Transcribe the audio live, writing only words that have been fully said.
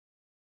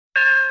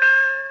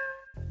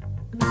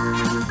Caroline,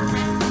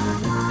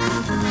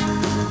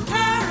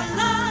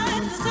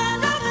 the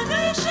sound of the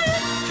nation.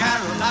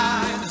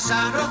 Caroline, the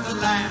sound of the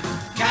land.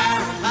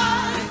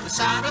 Caroline, the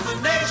sound of the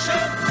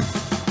nation.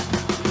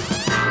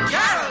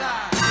 Caroline!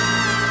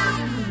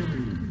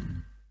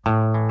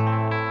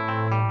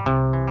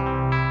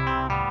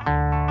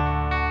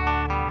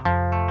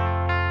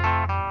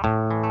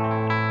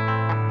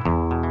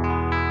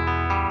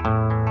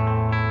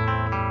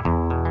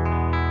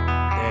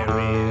 There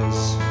is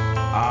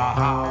a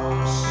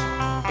house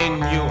in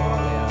New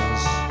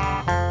Orleans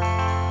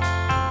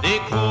they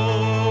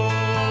call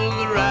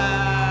the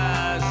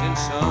rising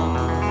sun,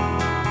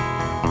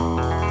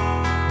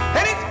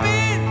 and it's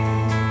been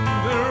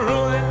the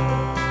ruin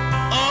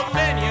of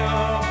many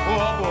a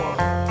poor boy.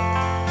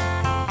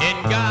 And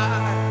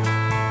God,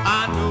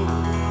 I know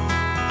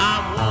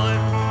I'm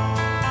one.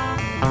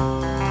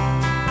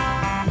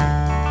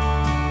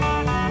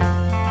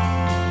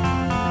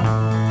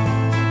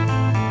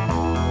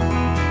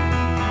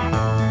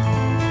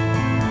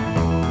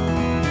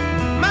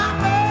 My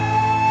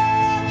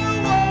mother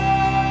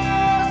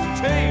was a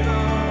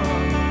tailor.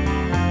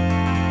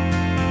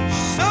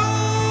 She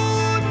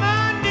sewed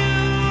my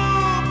new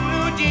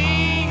blue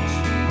jeans.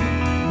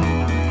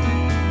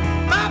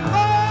 My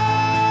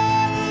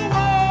father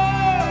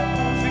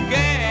was a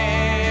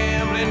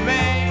gambling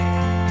man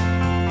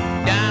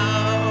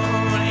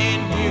down in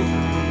New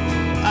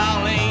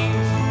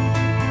Orleans.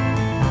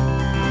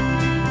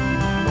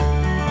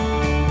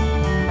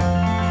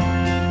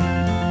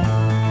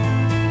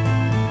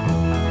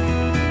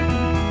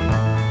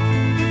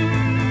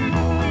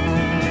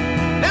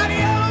 Now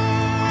the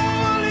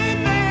only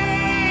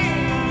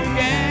thing a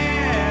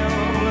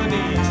gambler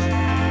needs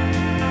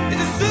is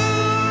a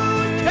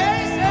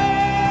suitcase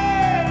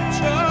and a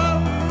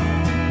truck.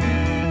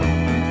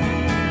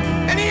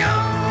 And the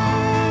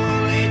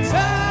only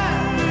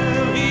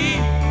time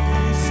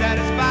he's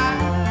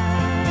satisfied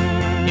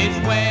is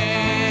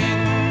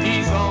when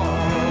he's on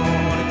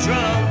a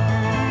drunk.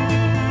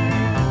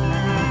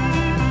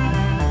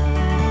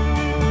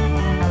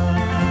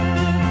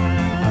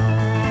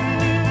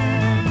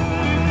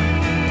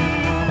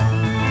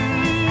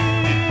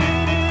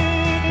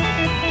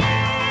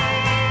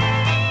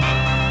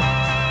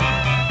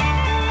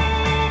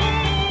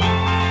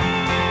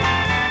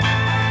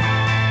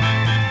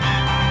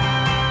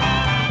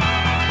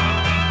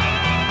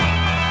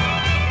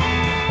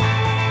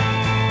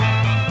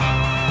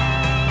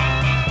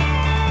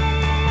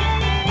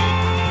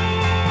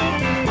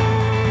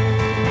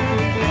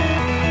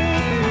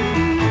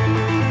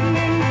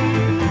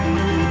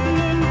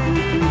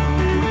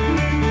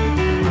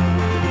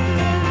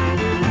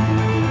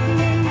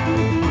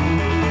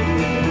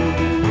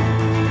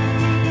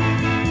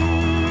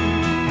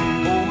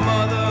 Oh,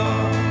 mother,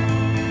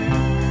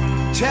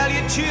 tell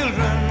your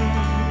children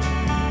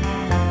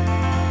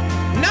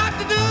not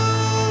to do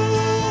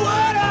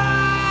what I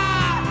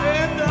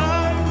have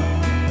done.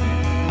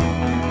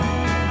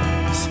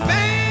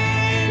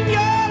 Spend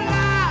your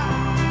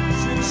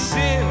lives in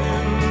sin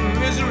and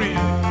misery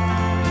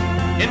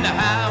in the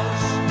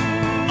house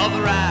of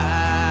the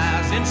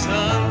rising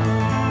sun.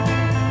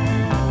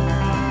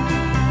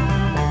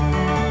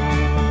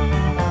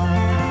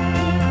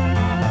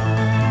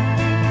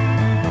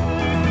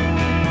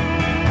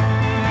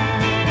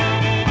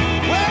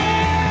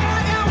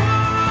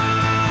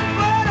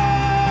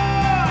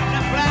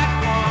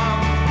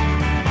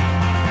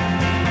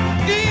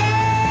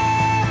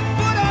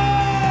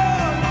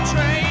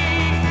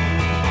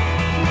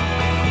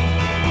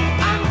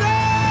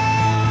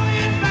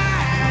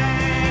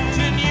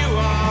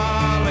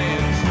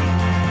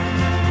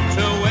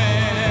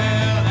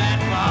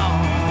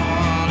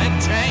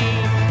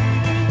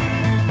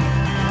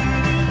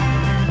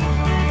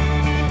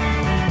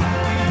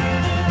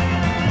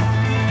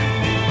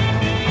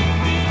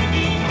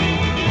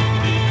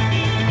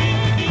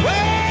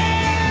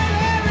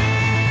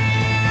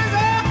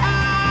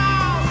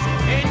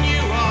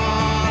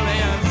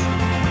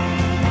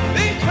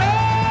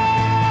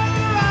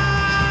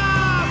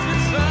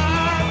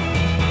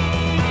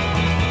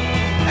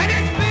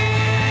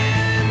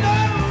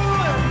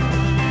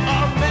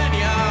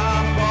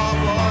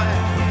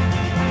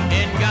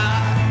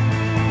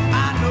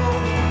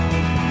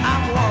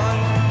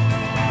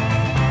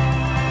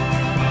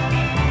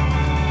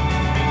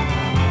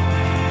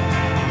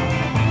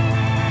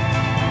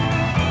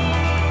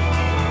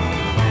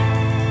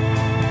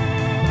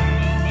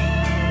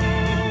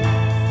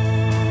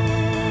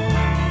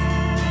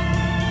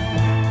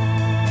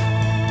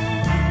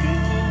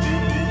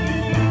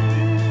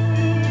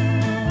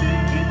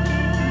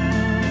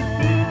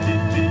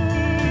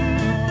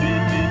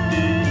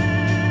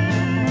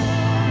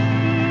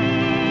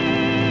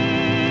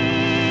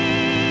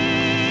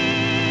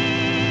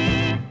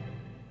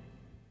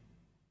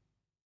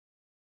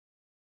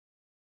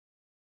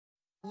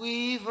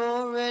 We've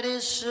already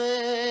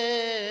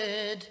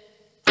said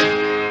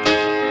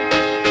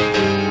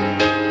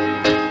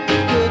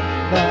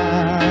goodbye.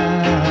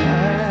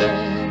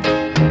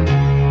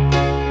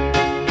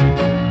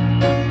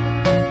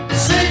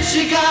 Since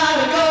you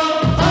got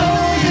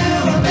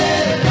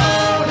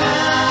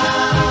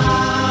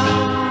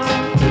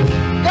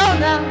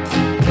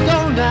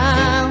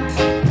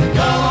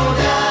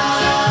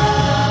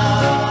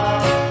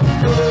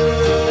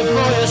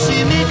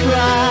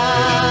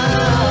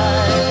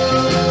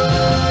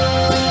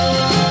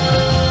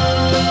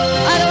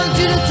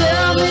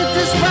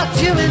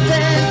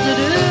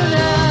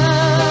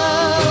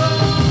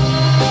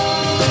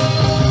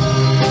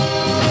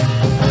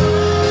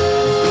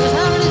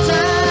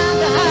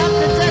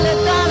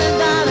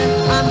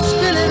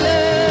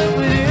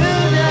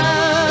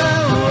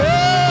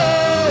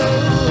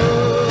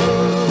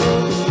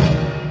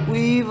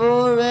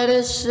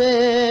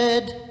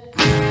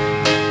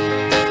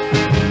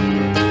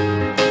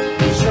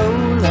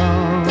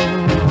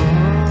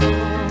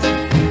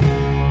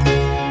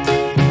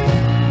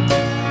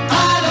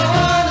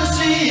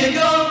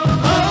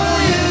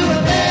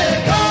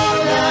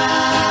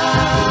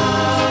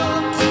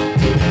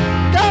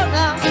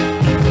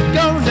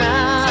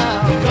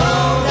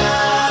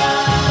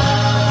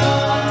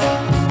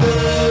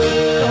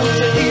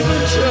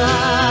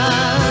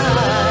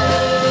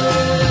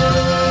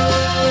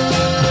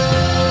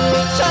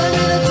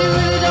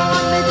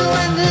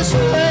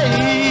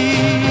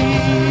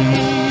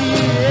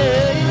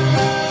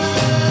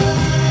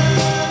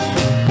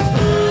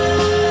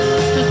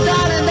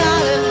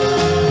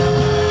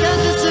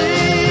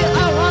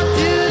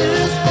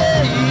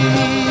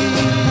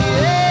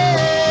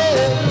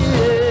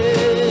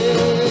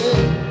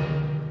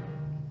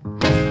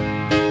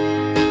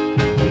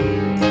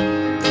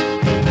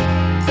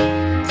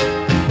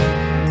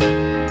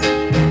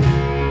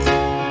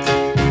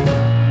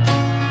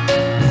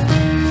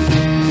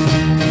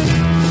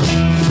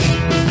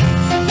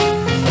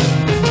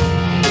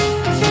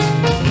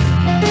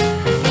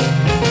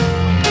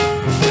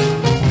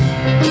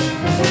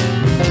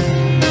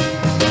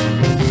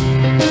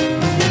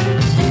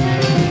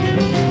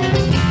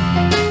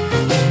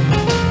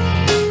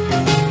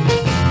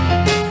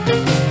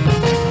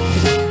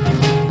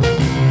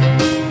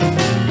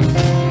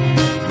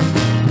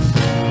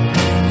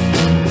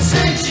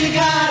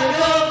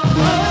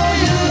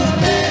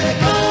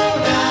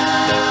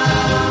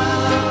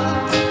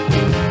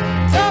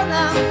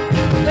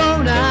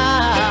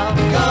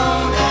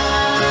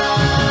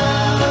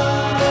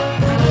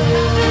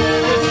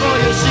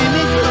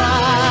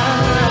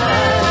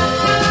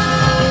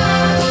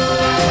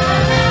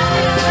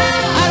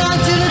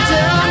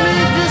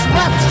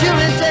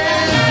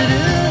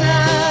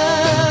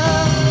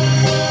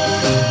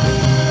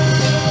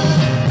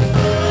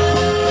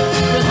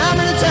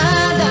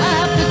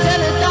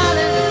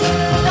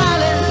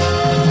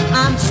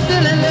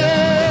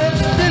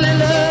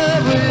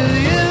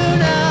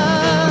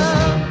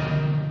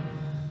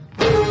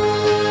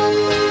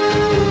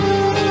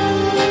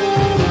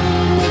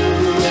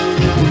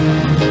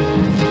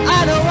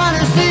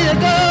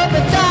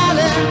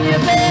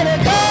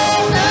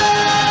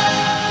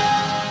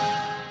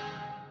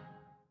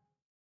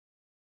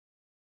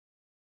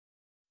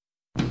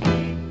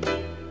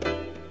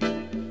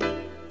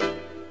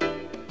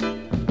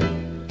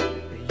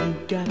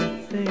gotta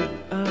think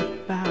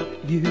about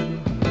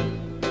you.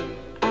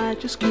 I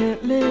just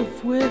can't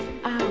live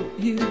without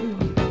you.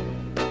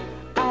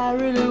 I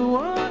really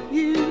want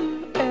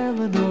you,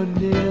 Eleanor,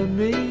 near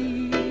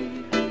me.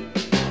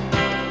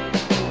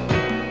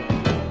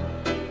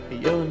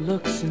 Your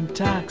looks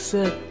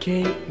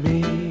intoxicate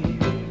me,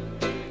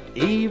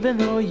 even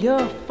though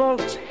your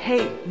folks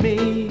hate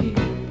me.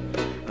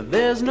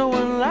 There's no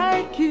one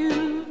like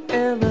you,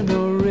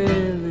 Eleanor,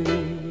 really.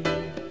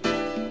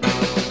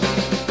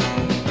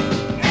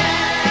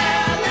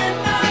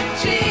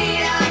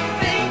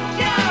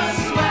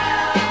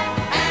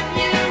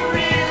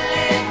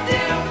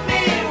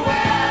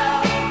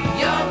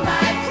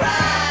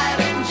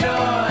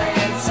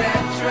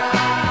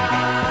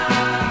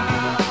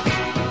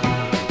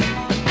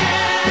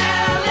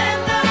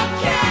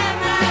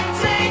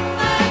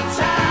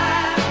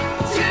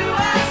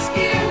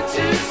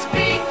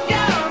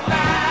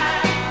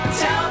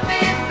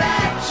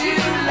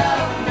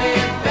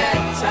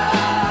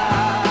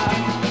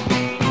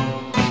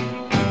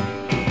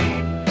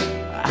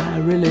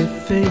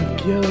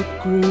 Think you're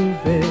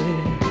groovy.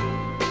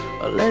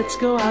 Let's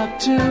go out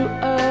to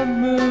a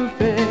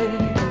movie.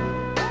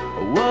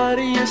 What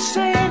do you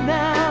say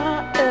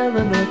now,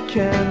 Eleanor,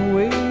 can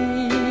we?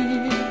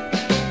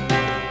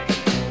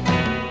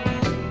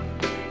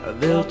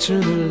 They'll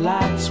turn the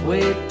lights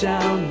way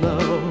down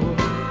low,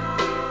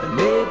 and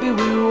maybe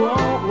we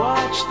won't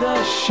watch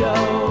the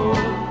show.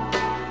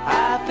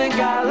 I think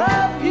I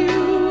love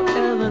you,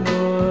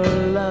 Eleanor,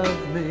 love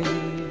me.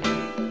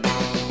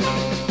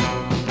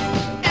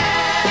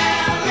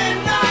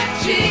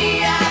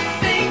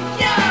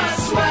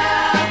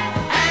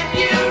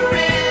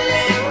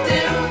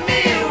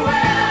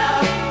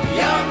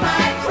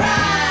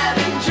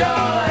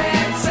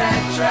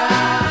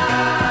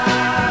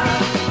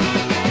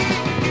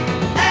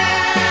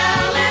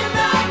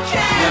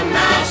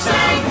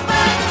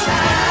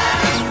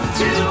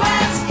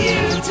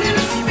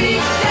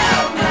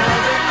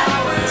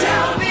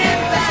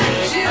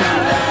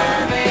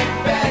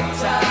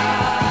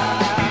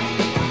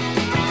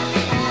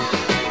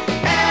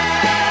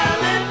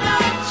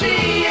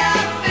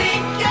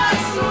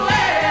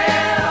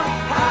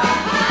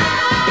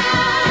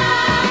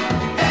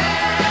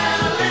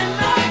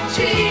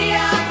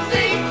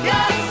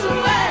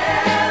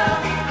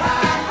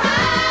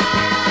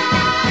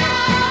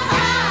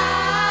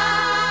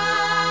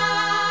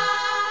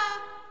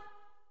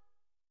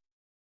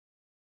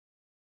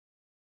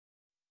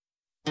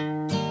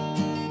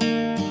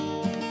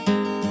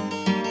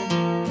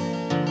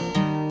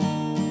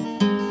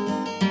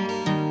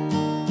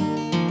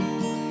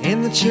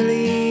 In the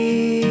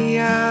chilly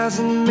hours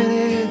and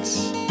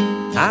minutes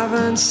of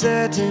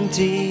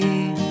uncertainty,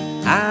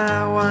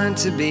 I want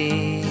to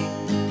be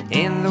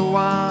in the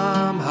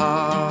warm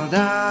hold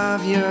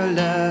of your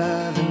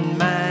love and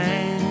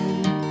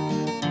mine,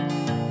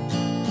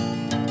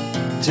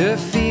 to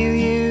feel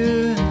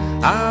you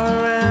all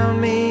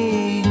around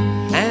me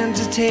and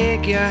to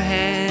take your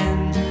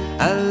hand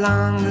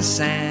along the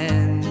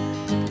sand.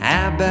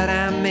 But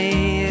I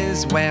may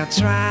as well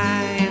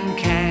try and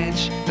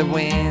catch the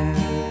wind.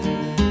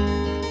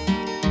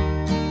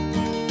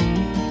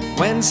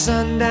 When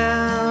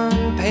sundown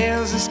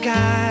pales the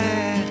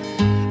sky,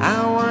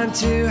 I want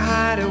to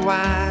hide a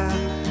while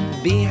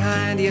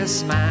behind your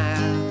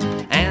smile,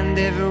 and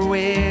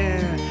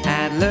everywhere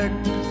I'd look,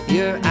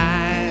 your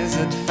eyes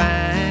I'd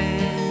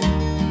find.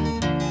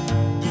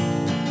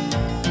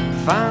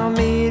 For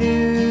me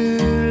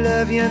to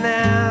love you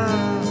now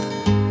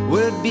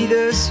would be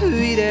the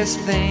sweetest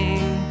thing.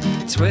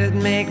 'Twould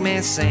make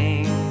me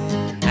sing.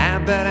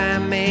 But I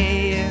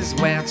may as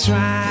well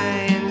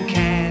try and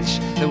catch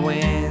the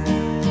wind.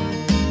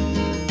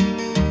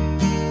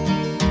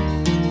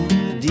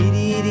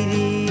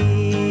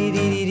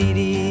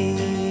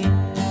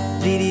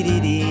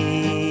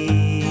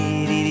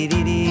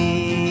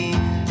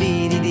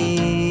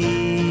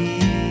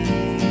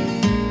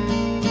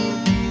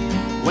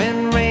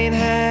 When rain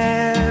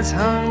has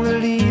hung the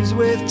leaves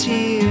with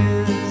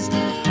tears,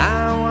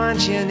 I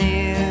want you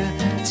near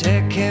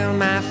to kill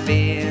my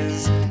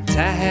fears,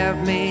 to help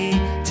me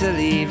to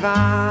leave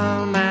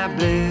all my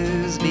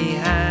blues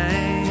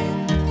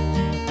behind.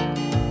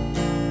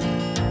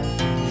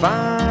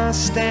 For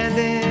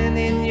standing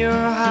in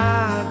your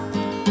heart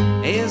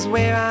is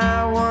where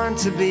I want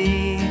to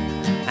be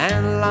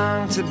and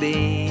long to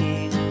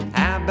be.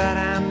 But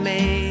I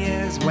may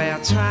as well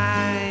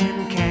try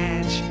and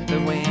catch the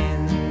wind.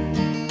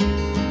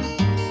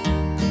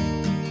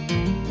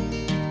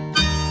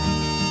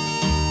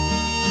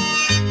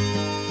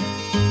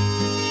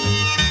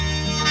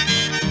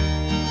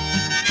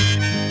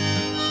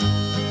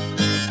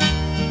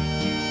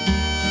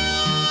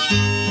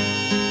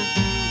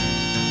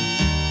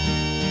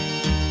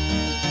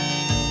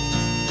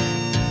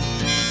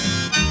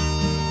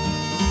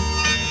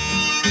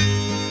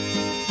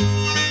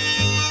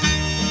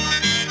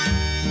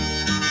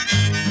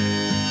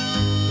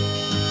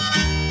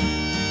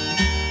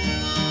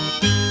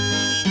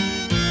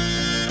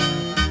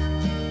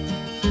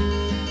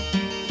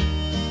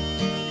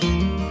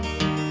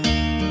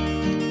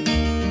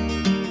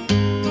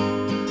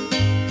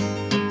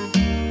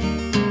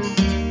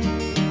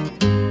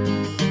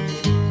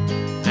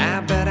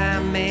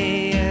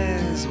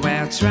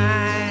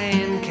 try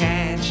and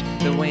catch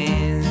the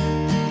wind.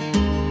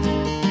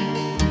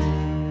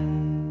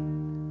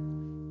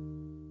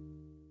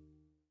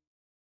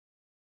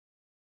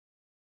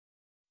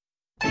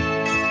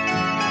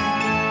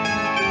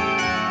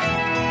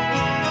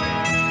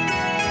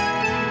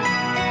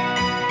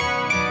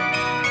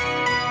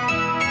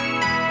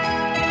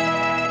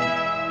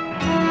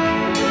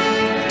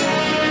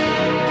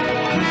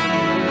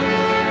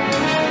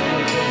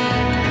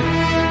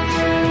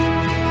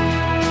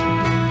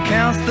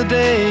 The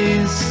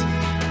days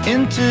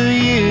into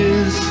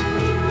years.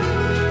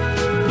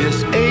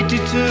 Yes,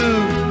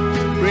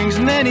 82 brings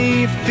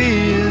many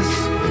fears.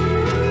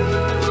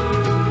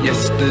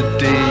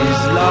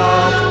 Yesterday's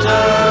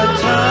laughter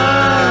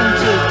turned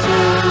to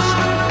tears.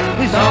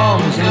 His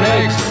arms and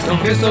legs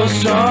don't feel so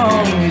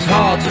strong. His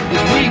heart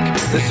is weak,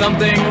 there's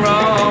something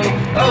wrong.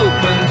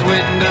 Opens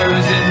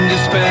windows in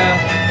despair,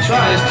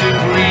 tries to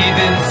breathe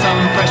in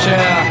some fresh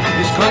air.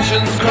 His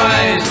conscience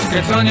cries,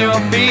 get on your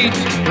feet.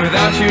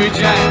 Without you,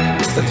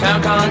 Jack, the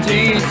town can't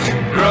eat.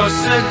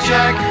 Grocer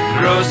Jack,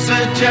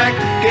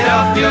 get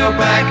off your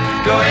back.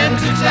 Go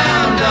into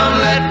town, don't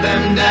let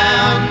them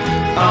down.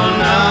 Oh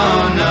no,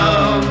 no.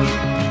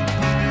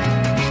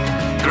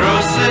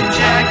 Grocer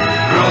Jack,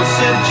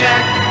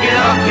 get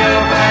off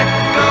your back.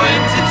 Go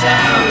into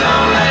town,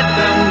 don't let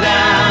them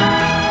down.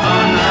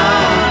 Oh no,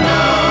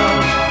 no.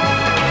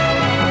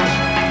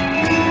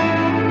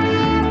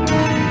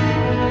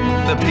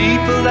 The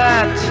people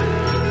that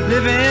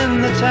live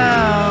in the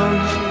town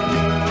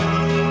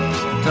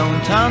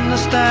don't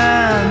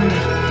understand.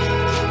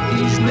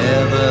 He's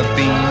never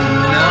been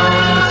known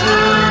to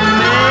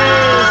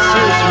miss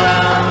his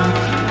round.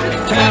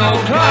 10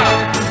 o'clock,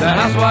 the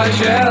housewife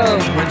yell.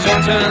 When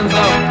John turns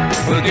up,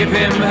 we'll give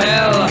him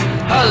hell.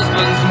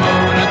 Husbands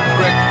moan at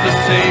breakfast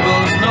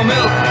tables. No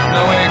milk,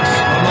 no eggs,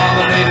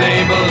 marmalade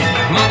labels.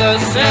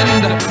 Mothers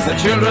send the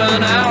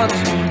children out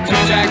to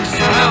Jack's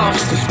house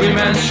to scream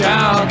and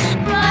shout.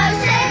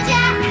 Grocer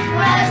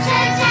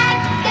Jack,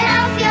 get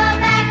off your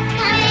back.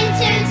 Come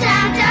into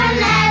town, don't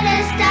let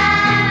us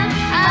down.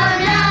 Oh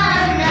no,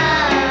 no.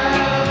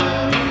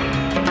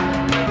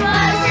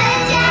 Grocer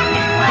Jack,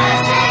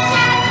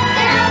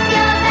 get off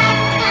your back.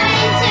 Come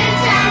into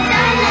town,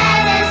 don't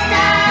let us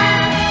down.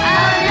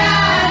 Oh no,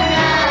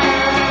 no.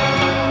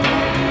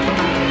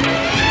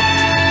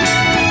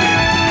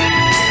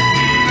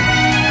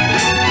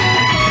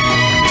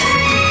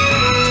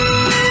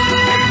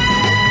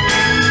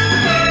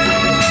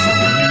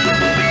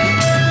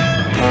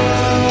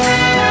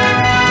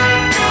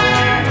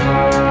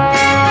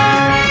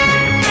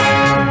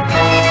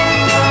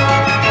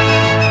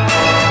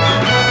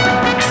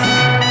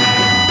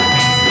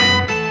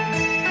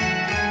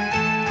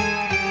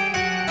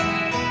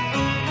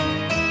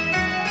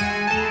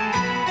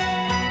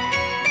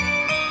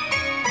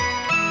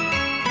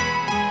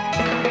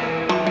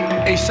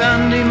 A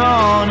Sunday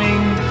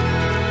morning,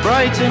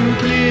 bright and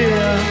clear.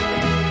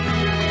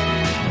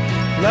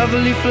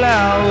 Lovely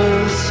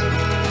flowers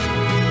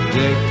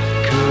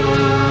decorate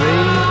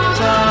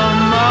a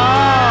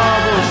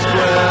marble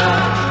square.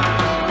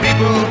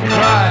 People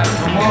cry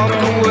and walk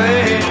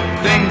away,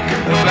 think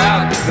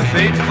about the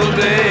fateful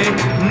day.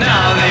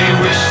 Now they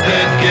wish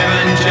they'd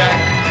given Jack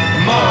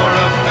more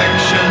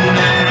affection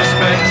and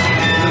respect.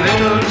 The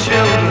little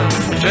children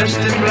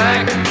dressed in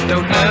black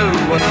don't know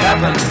what's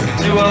happened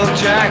to old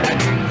Jack.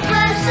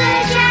 Grocer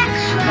Jack,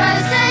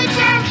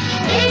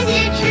 is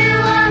it true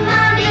what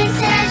mommy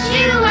says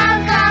you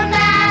won't come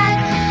back?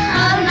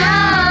 Oh no,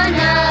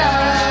 no.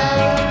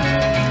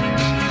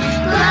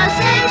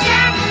 Grocer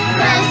Jack,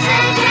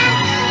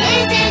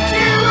 is it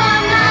true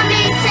what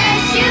mommy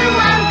says you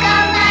won't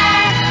come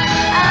back?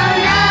 Oh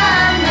no,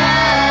 no.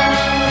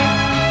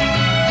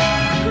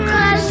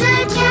 Grocer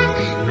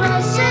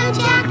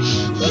Jack,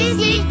 is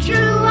it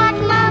true what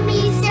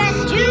mommy says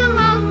you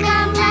won't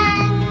come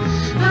back?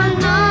 Oh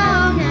no,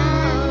 no.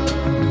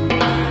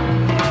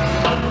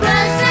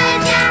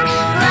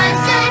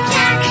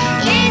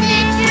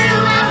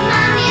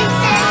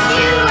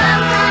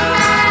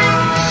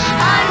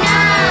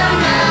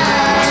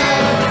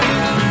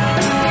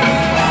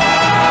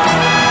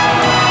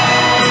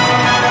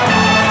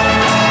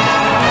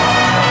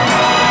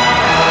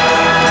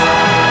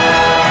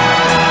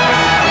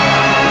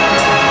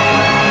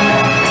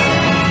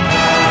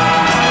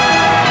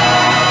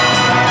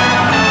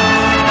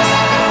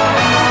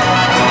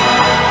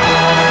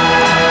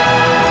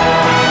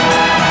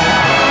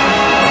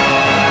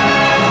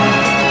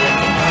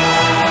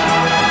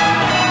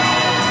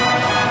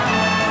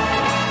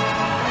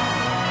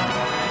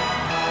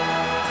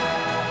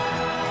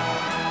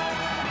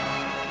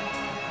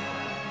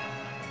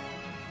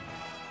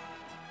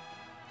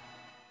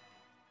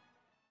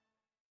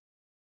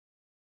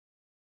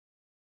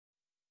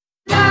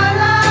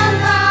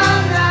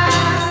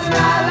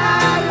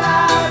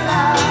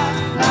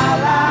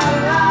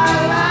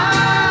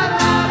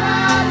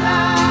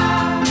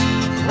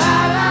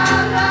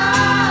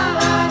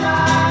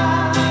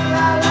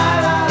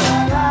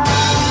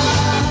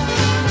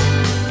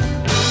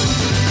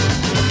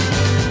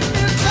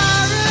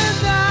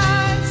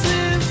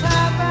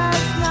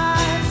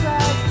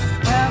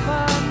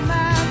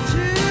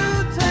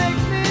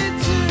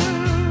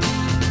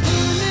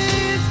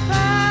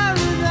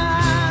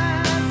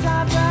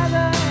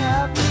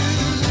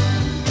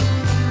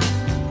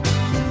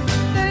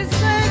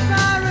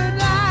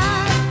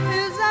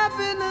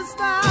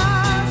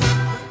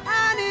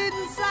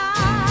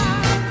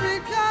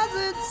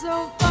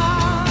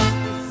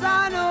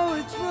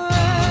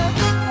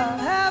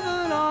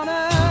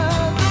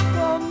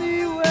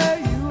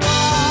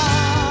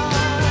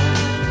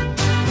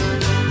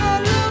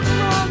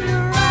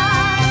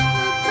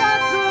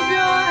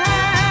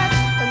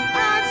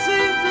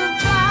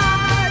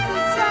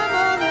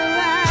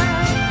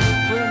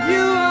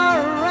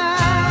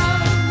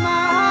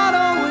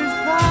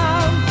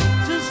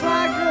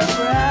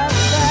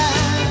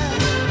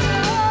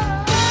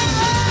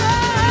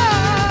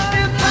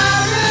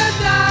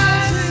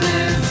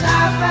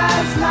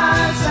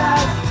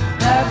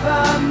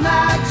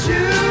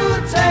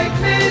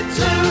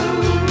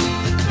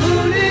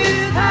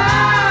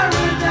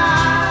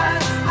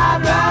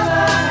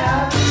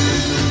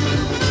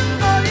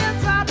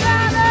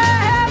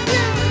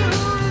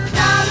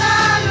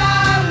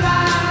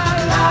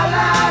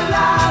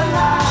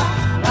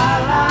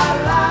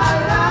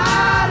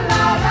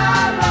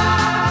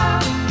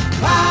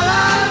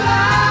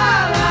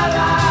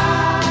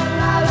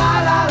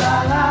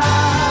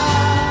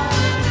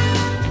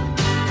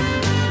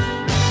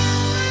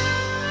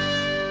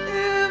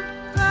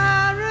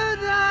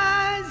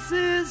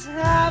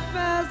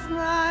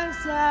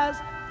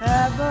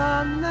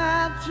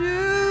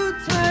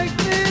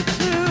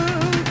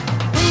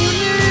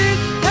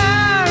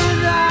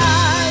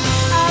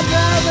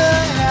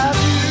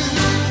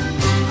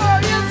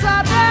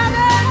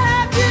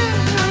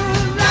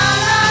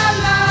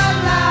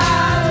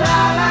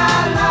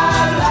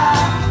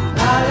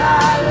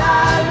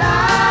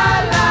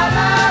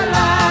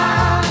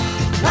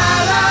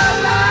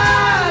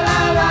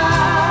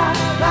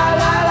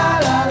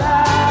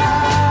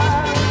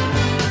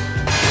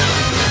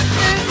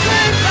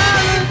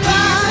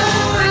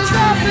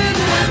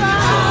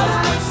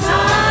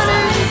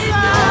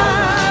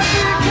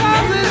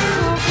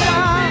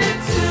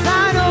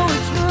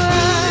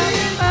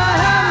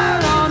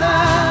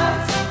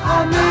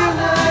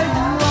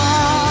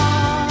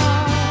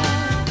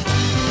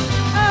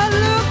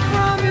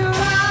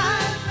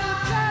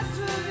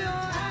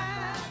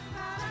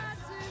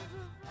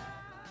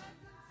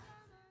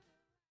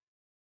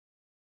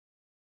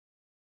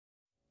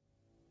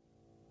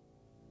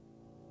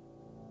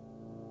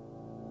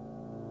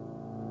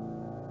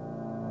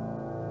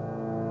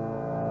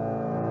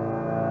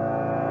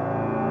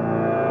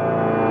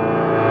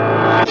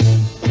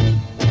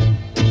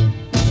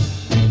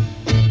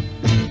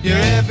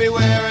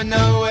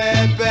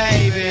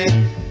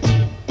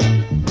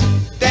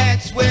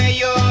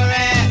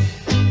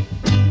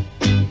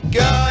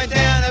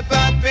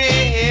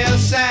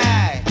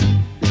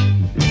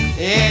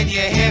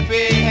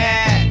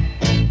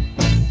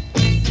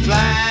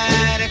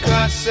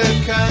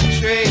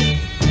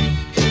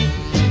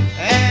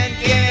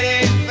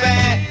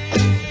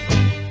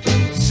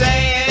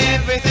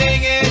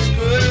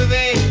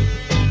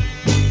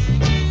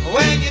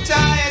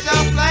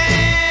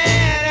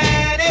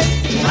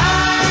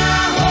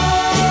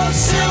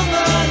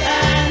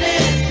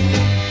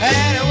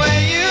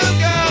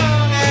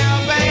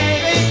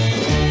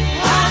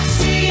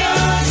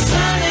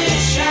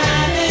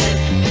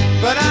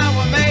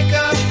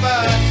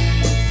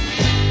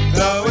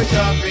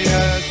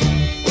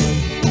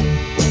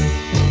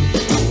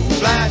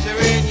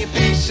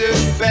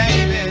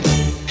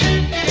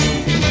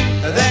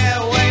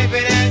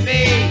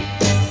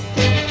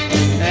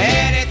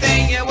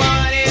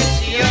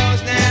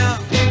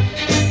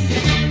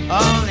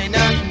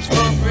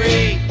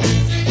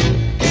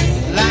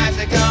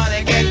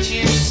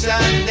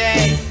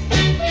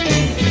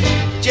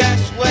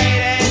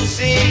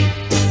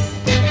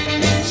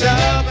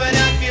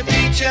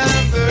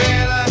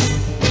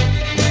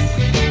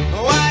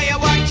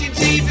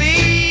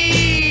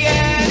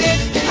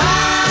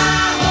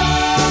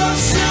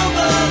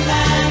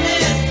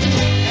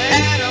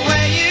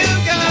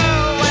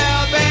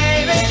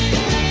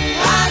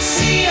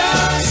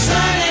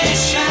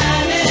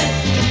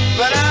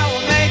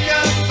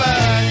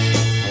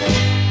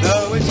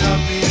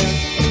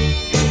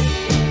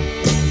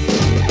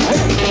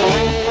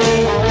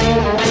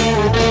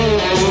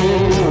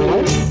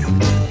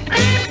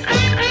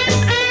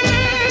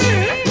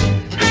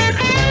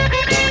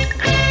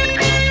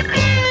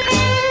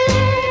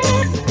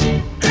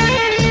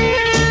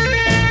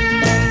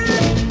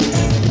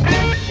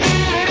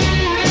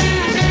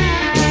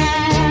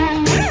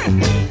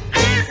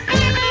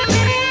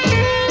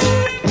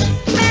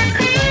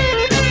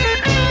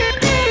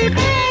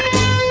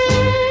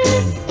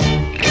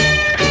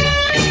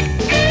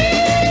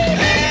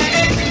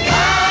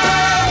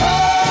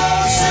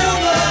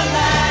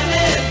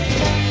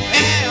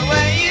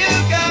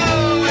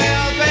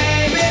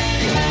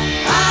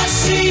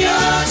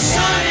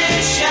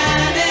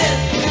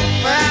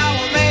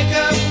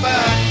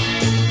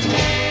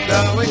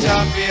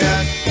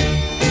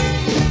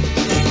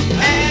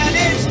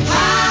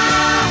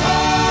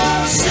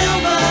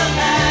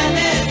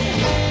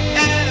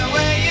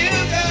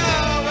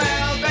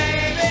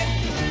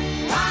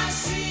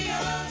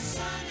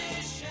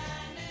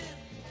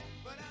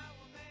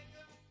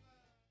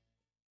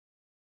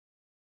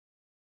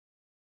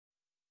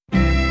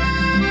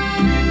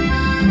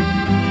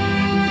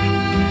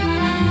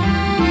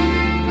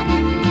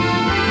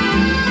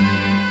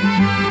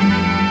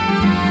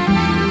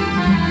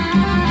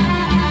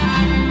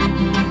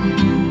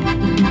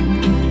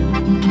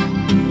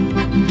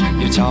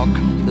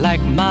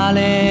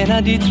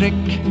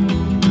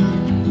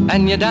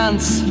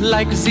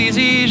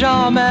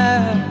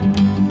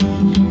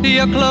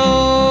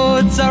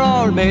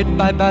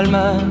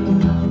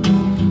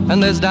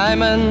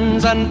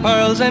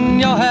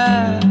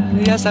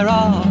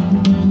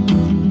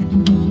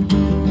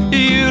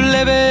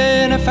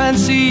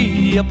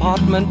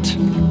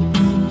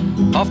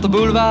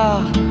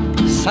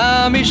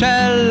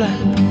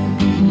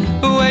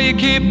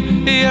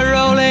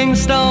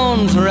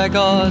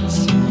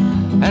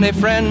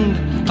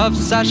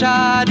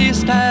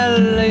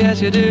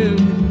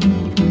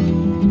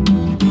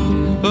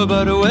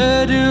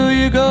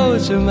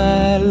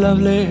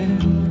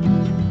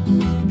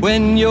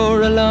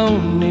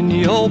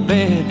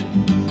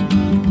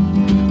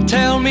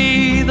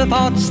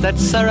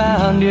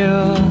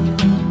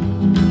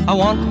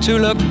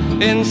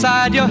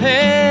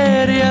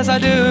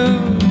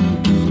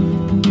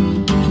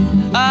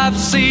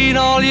 seen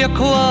all your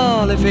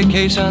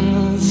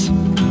qualifications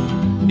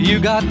you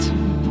got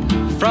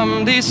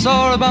from the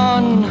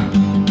Sorbonne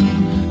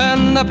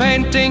and the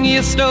painting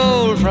you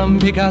stole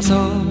from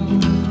Picasso.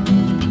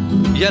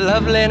 Your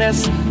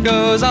loveliness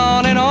goes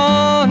on and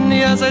on,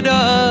 yes it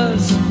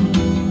does.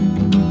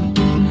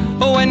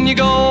 When you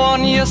go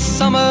on your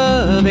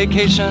summer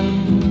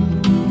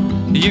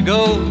vacation, you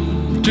go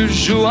to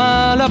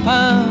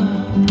Juan-le-Pin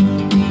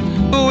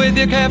with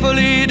your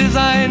carefully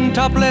designed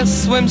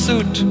topless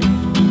swimsuit.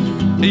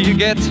 You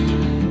get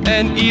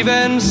an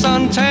even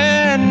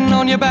suntan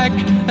on your back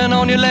and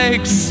on your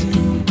legs.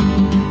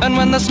 And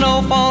when the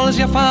snow falls,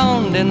 you're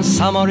found in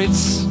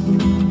Samoritz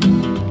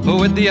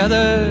with the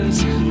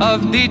others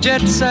of the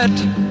jet set.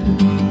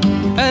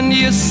 And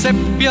you sip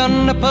your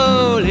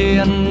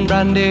Napoleon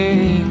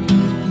brandy,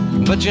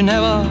 but you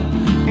never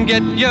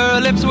get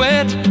your lips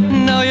wet,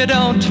 no you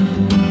don't.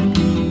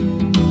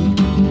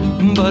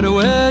 But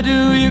where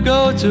do you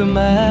go to,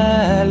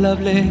 my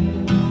lovely,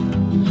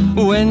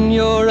 when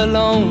you're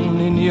alone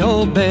in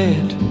your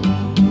bed?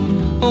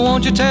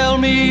 Won't you tell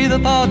me the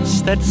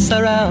thoughts that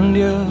surround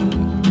you?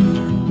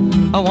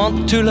 I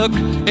want to look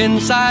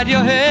inside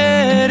your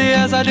head,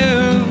 yes I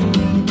do.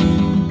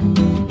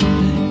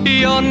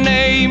 Your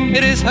name,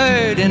 it is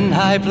heard in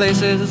high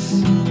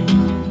places.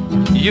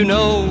 You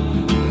know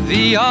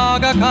the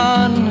Aga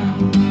Khan,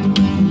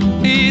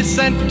 he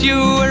sent you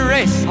a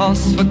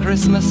racehorse for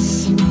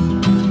Christmas,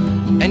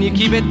 and you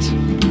keep it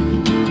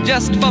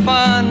just for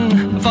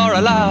fun, for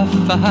a laugh.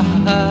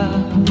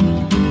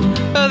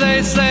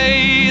 They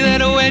say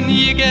that when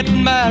you get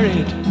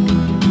married,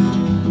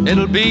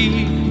 it'll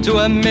be to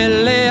a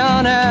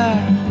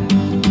millionaire,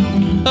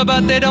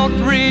 but they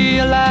don't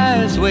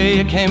realize where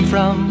you came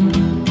from.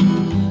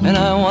 And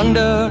I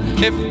wonder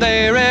if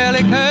they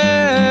really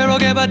care or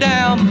give a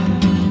damn.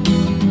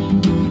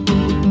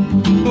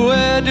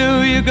 Where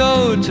do you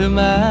go to,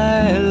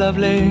 my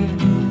lovely,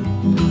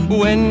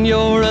 when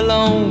you're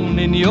alone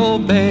in your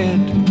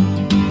bed?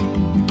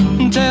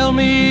 Tell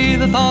me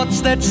the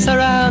thoughts that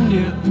surround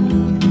you.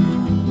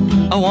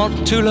 I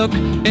want to look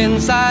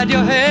inside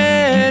your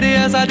head,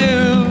 yes I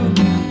do.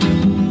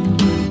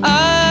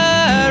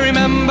 I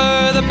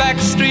remember the back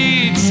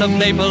streets of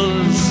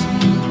Naples,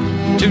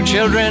 two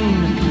children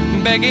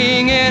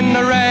begging in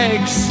the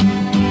rags,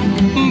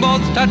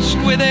 both touched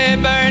with a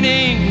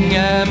burning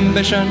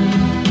ambition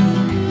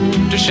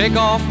to shake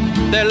off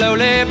their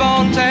lowly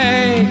born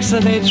takes.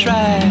 They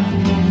tried.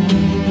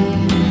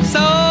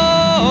 So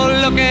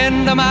look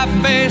into my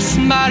face,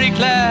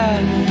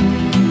 Marie-Claire,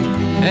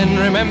 and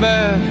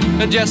remember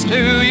just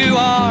who you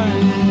are.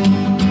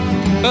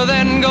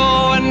 Then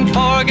go and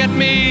forget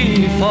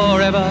me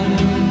forever,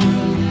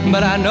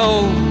 but I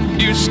know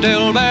you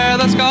still bear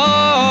the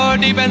scar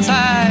deep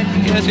inside,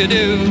 yes you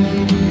do.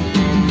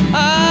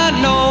 I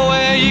know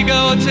where you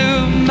go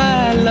to,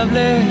 my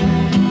lovely,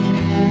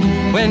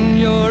 when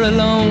you're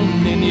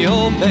alone in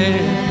your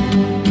bed.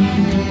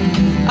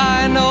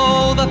 I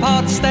know the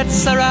thoughts that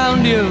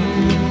surround you,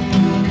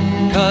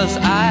 'cause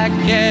I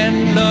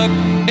can look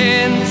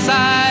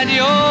inside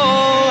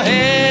your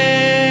head.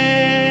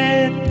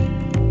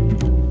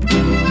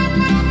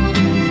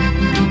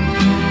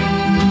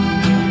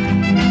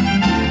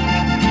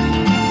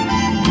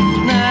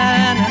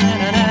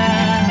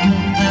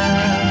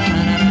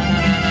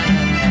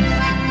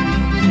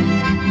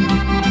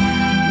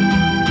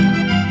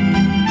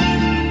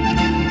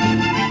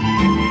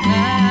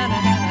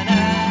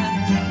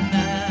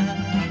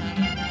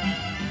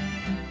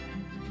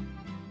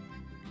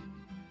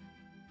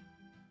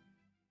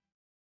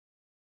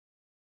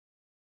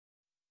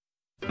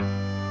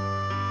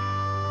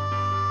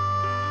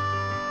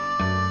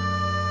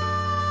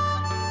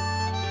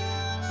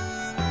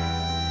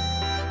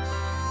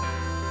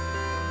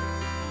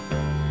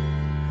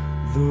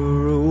 The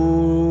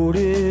road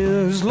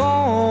is long,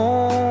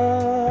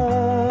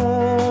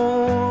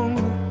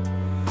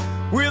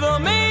 with a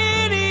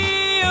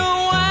many a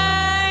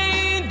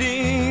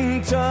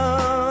winding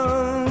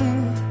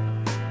tongue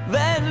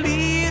that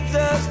leads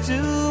us to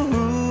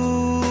who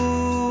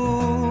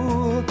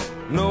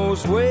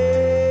knows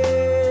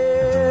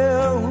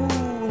where, who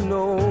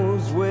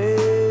knows where.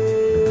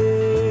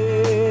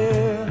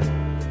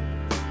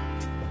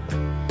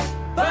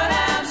 But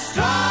I'm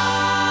strong.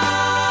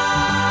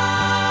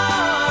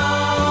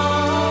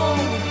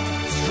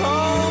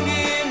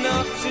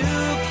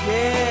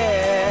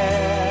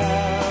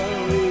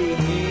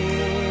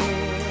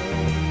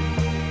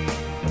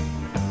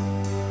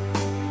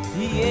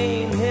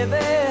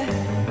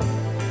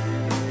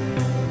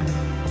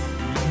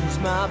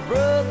 My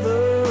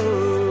brother,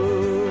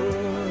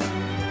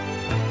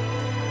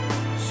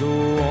 so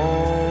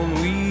on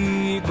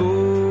we go.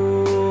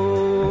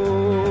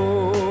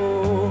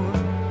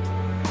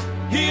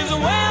 His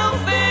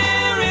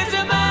welfare is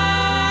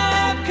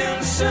my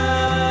concern.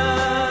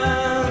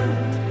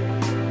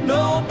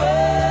 No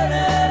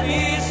burden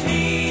is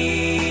he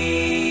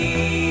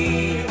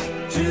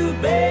to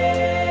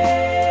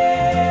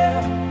bear.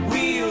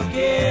 We'll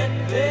get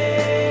there.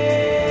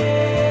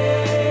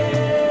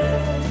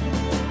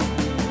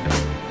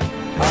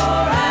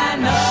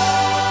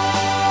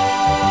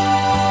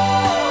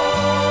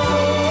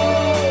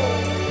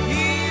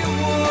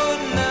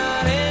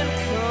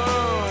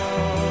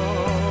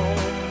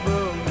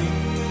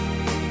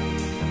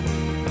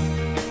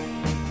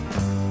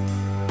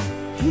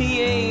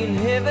 he ain't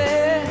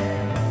heavy.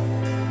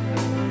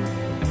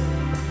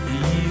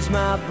 He's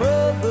my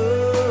brother.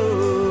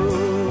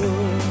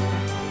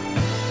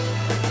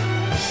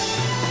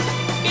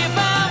 If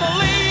I'm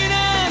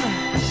leaning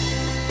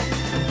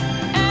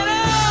at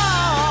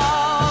all,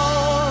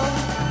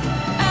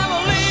 I'm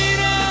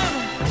leaning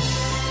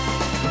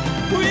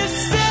with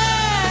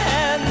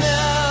sadness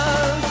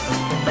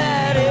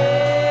that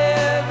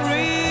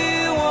everyone's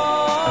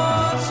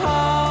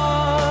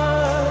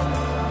heart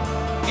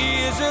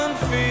isn't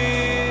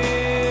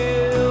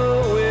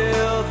filled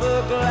with the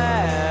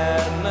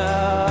gladness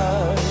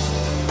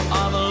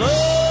of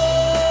love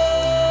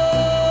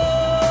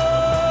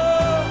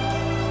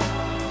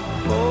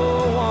for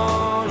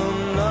one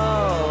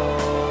another.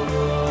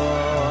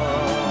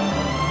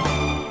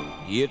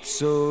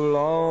 It's a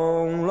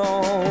long,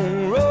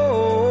 long road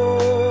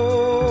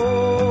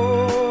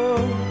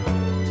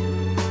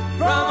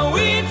from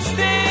which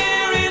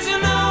there is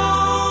no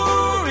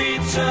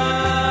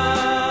return.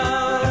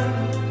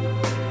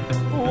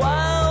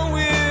 While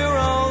we're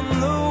on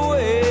the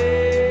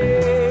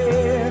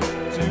way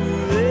to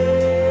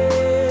there,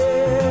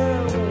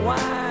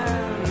 why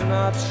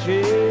not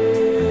share?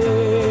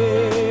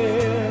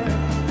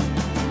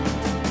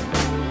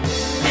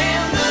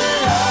 And the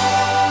road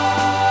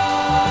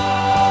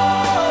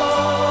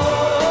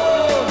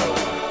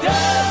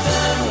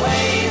doesn't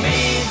weigh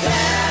me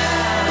down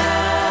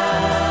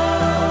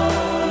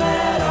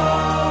at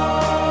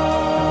all.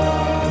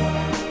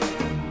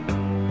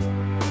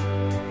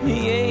 He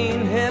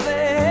ain't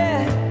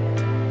heavy.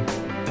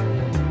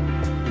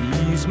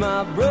 He's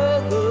my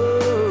brother.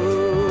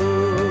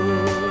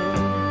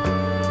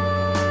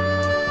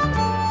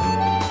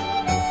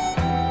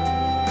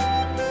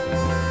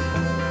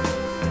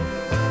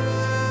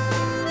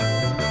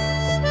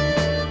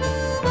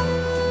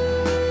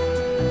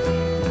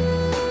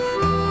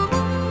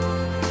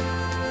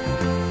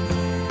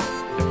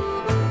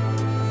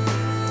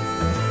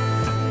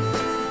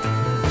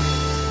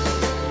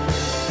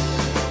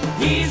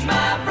 He's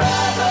my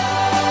brother.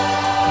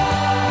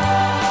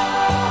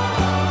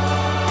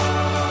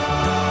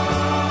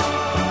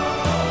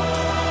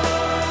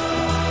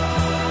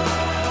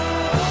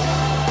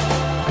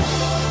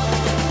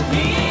 He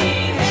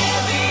ain't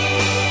heavy.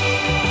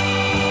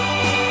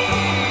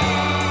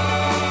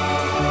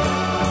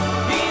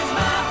 He's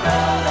my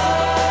brother.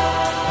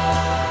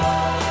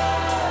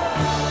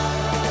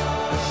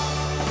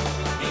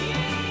 He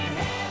ain't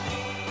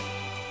heavy.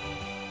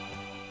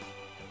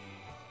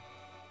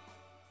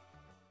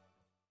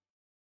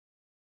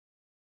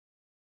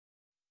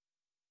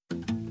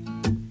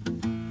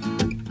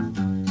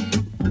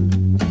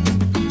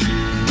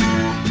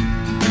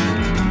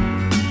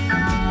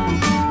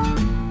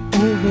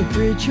 Over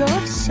bridge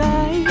of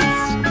sighs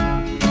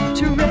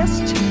to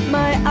rest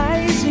my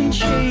eyes in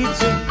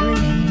shades of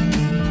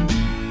green,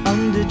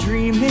 under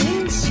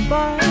dreaming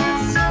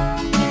spires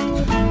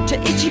to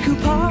Ichiku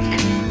Park,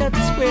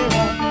 that's where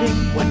I've been.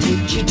 What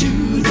did you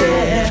do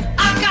there?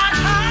 I got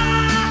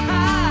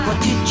high. What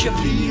did you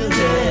feel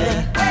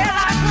there? Well,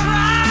 I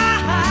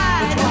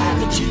cried. But why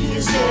the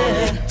tears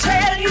there?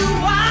 Tell you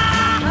why.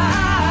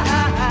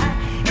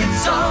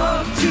 It's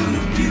all too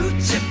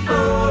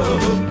beautiful.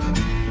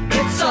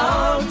 It's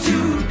all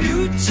too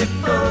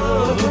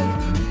beautiful.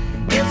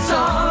 It's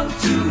all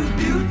too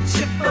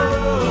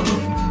beautiful.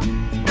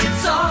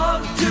 It's all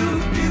too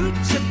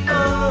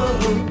beautiful.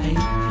 I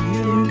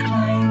feel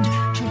inclined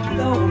to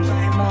blow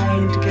my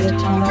mind, get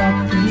on up,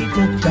 feed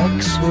the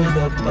ducks with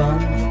a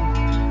bun.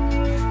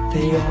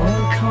 They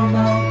all come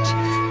out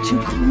to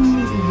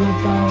groove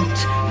about,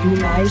 be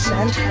nice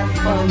and have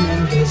fun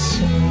in the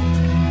sun.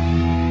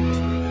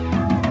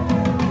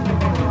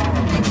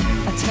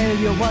 Tell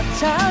you what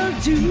I'll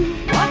do.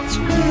 What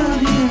will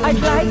you I'd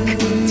like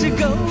to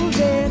go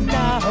there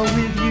now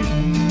with you.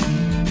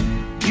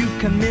 You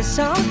can miss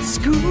out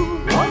school.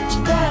 Won't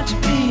that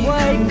be?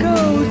 Why go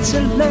to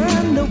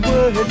learn the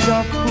words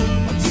of who?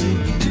 What's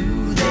it do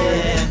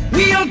there?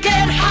 We'll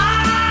get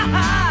high.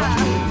 What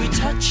will we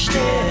touch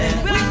there?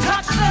 We'll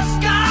touch the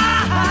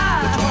sky.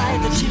 But why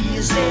the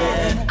tears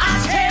there? I'll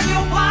tell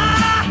you why.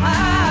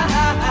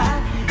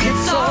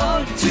 It's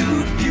all too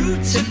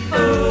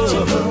beautiful.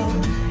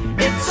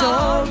 It's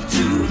all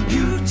too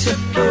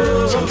beautiful.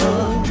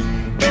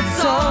 It's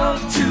all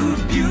too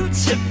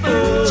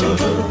beautiful.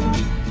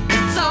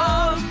 It's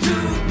all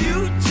too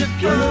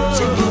beautiful.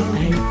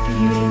 I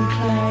feel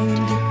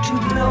inclined to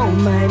blow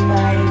my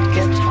mind,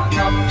 get hung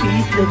up,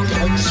 feed the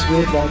ducks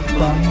with a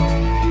bun.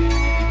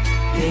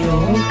 They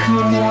all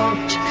come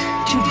out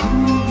to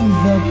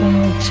groove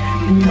about,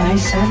 be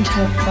nice and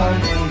have fun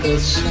in the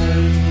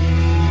sun.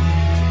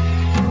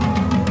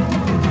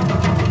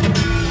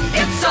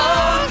 It's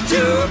all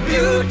too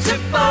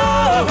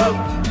beautiful.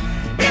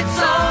 It's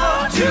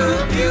all too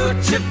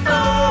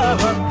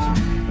beautiful.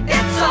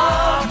 It's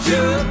all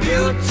too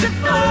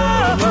beautiful.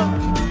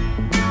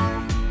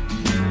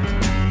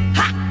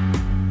 Ha!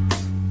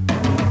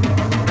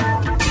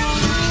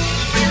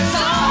 It's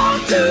all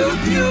too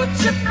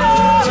beautiful.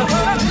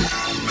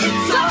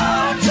 It's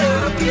all too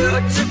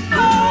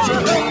beautiful.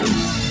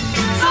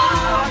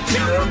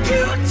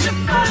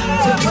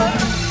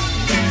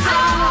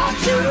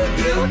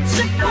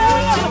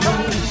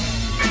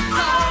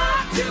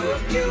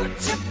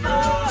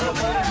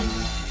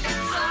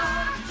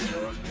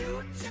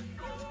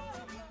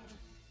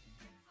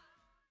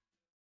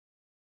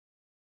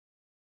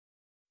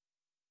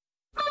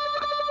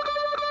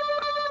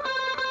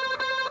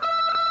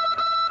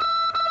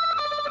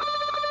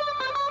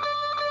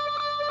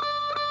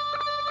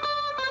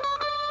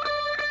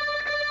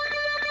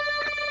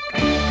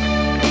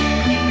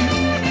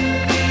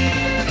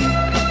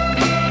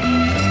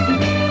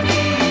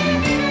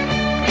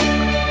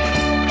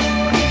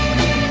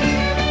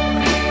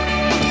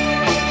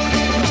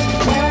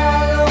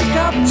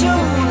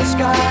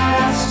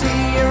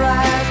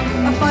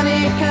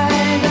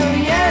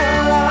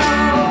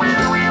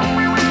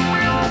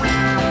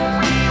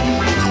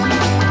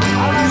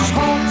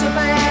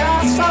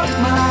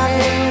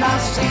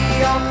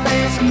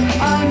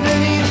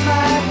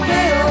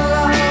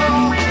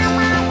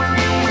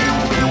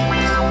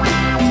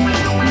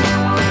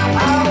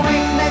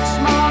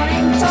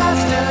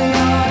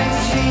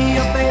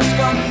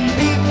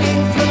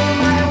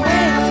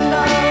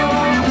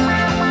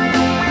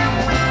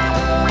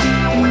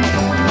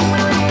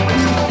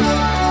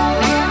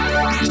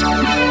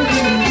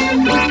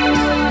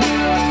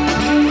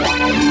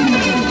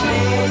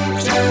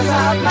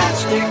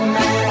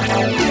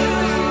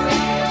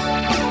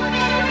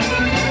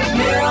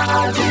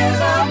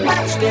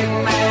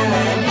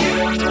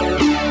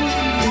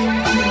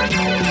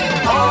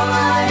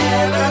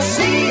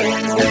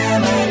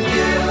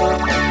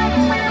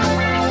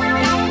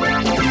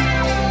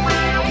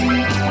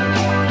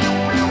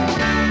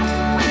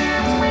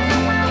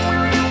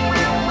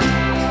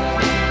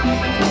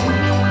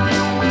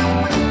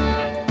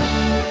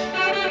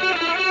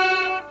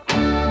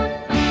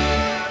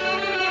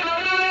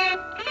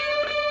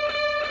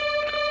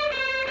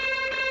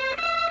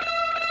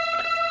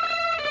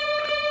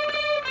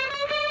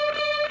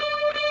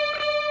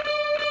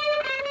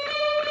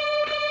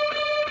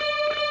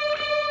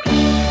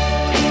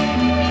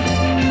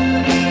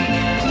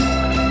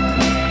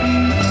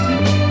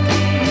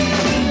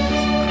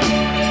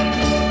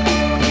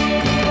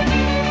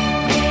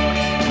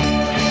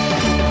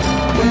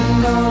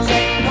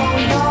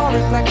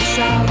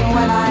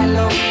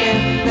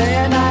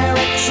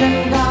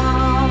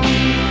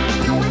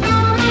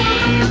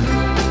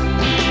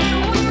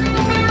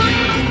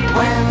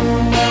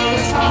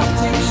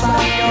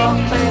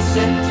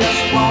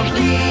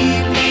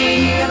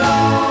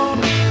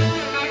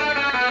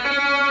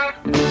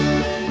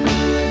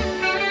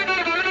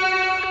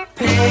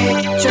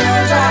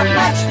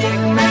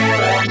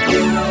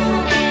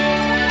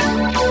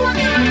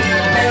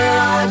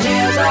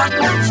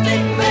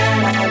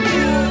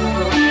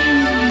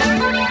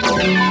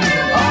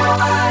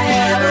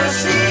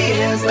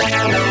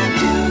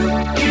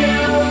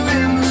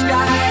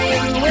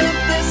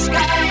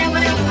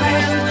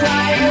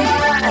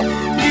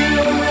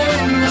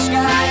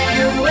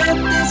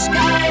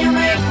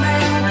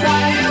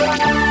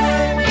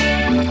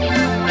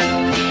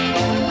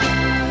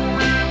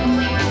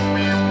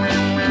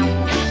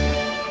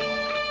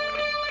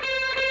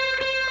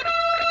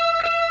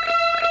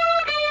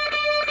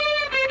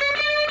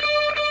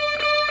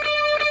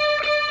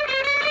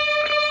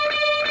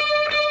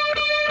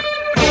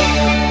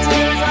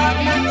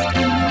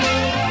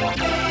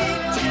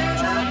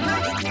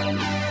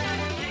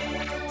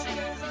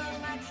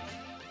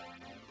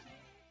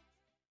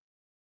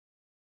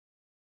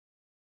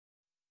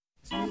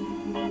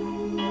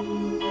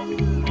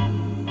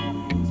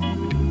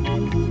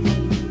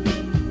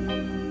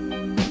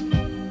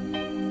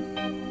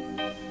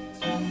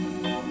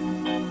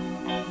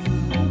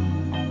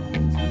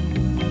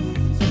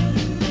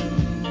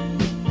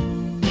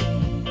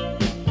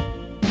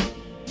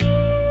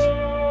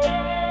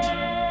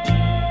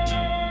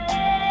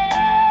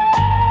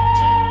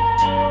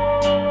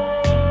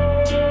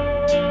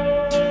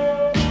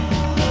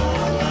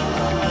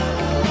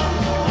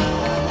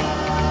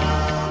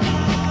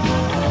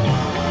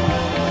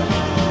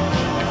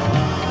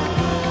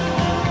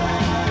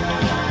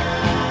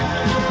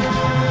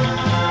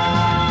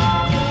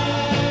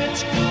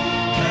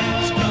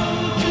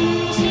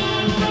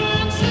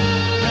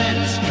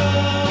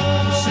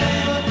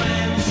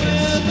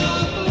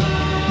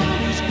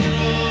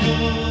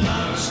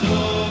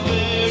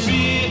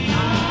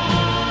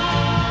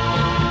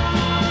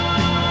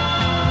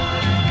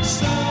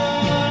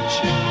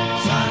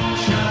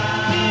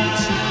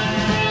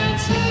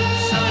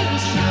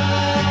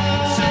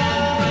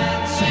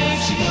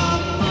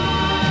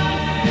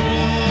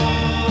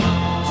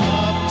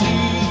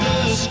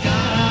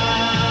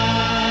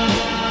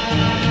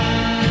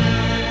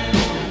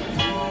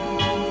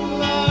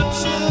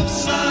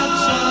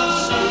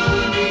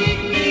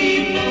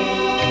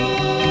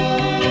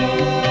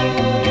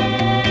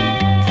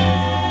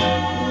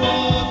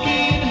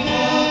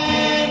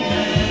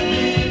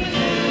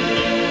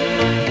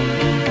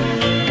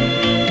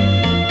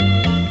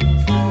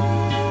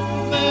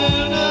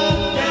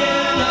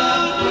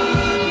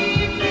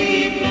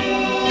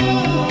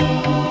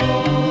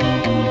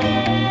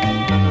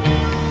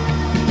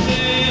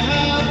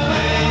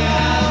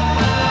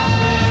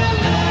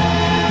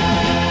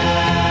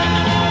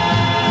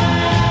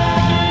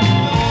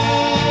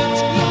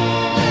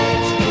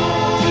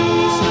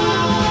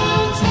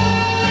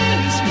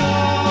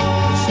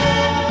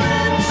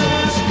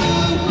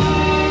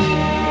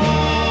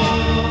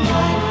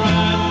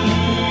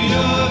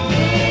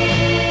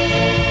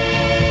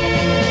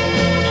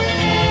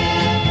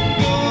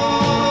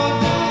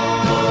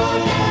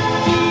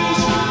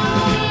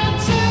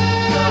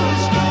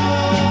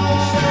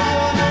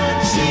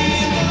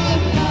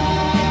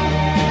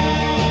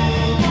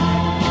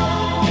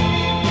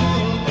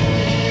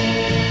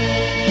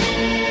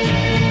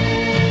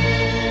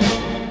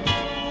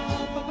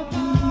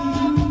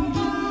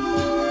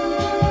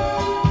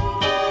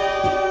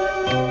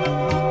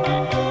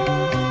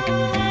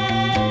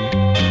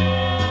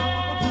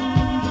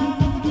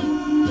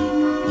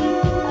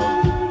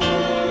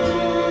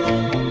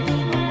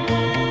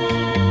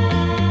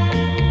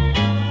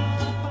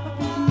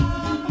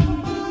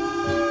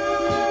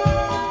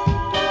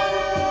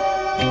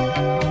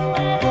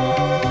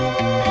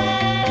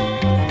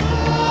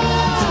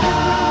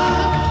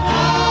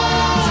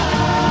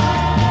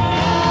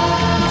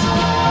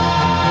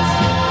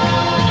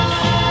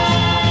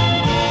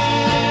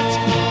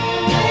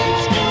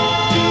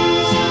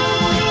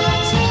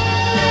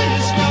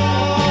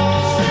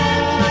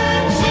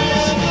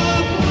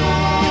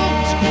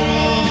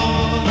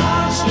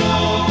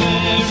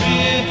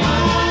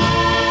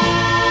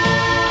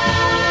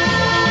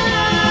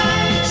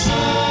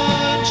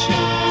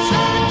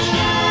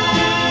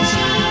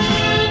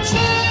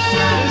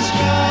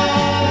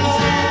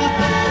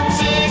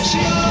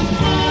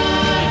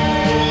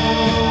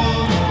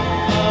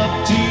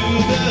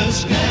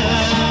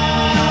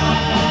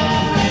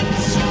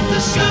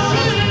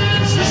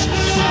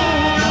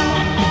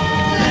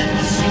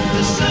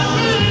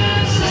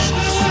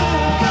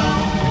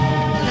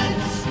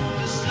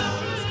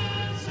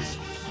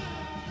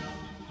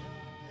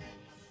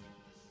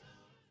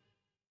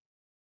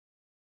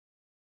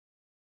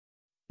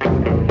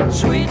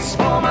 Sweets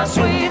for my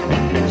sweet,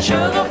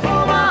 sugar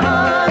for my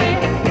honey.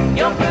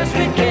 Your first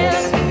sweet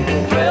kiss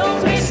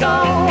thrills me so.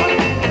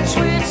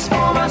 Sweets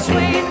for my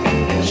sweet,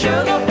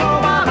 sugar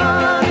for my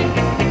honey.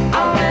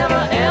 I'll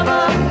never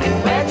ever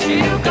let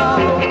you go.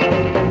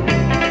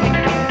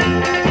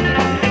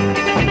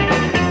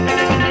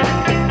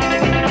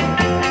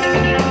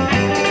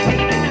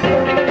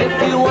 If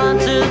you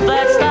wanted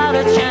that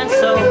starter chance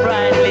so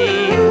brightly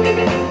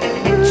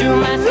to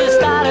match the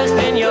stardust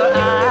in your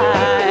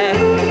eye,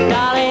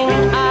 darling,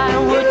 I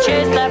would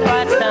chase that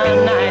bright star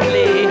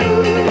nightly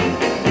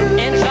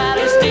and try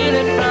to steal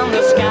it from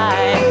the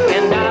sky.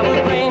 And I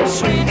would bring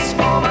sweets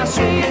for my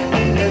sweet,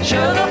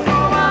 sugar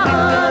for my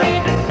honey.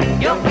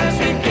 Your first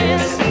sweet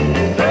kiss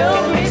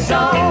thrilled me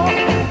so.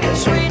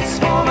 Sweets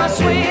for my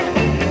sweet,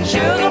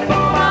 sugar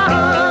for my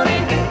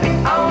honey.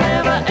 I'll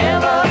never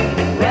ever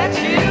let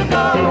you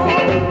go.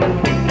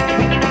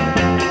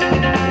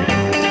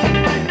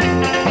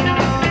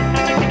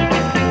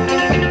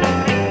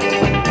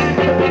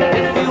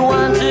 If you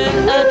wanted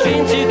a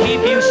dream to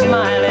keep you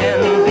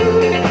smiling,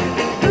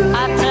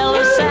 I'd tell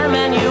the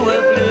Sandman you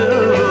were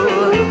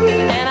blue,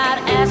 and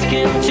I'd ask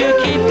him to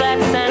keep that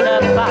sand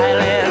up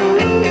piling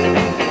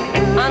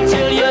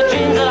until your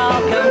dreams would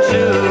all come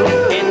true.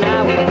 And I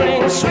would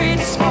bring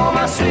sweets for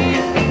my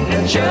sweet,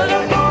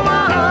 sugar for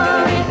my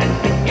honey.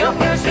 Your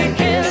first sweet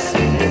kiss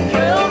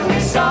thrilled me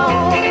so.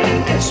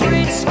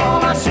 Sweets for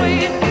my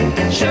sweet,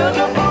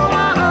 sugar for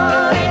my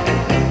honey.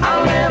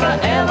 I'll never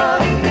ever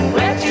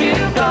let you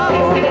go.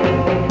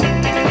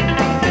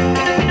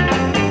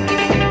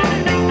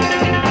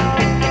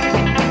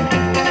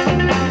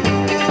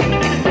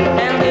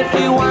 And if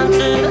you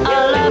wanted a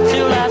love to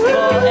last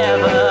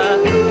forever,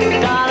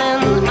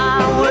 darling, I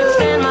would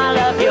send my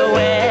love your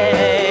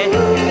way.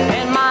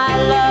 And my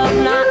love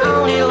not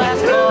only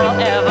lasts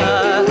forever,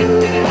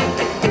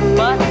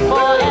 but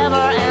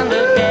forever and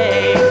a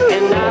day.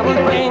 And I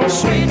would bring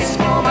sweets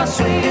for my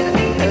sweet,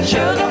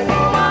 sugar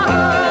for my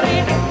honey.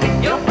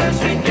 Your first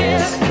sweet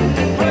kiss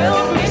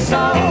thrilled me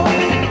so.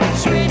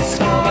 Sweets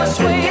for my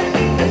sweet,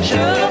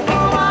 sugar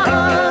for my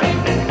honey.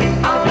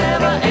 I'll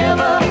never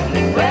ever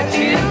let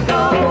you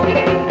go.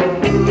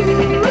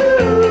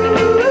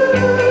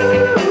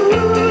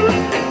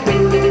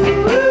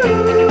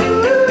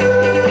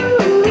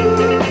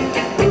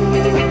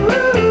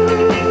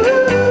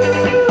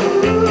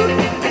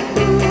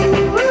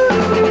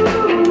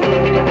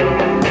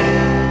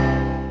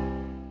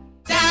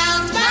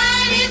 Sounds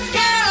fine, it's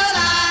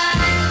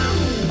Caroline.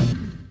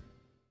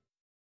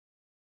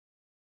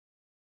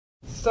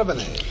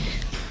 7A.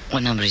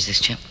 What number is this,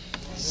 Chip?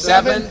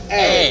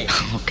 7A.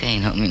 Okay,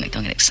 no, I mean, like,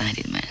 don't get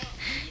excited, man.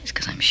 It's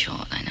because I'm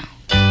short, I know.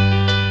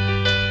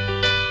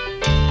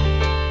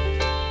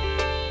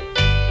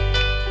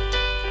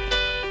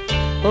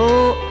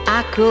 Oh,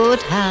 I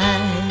could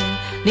hide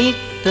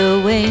neath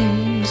the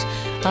wings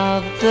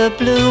of the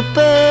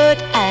bluebird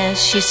as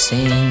she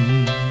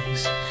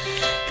sings.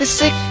 The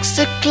 6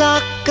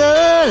 o'clock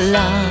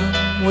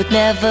alarm would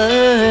never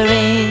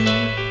ring,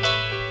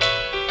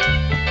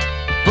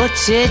 but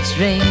it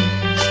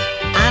rings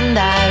and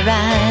I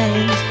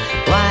rise,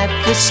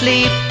 wipe the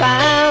sleep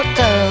out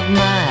of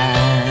my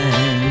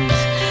eyes.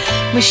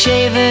 My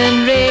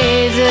shaven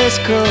razor's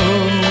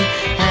cold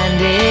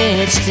and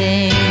it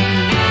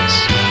stings.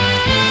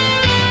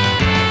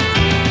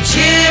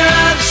 Cheer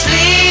up,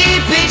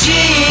 sleepy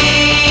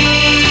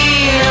Jean.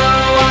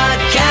 Oh, what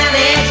can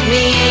it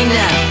mean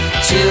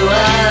to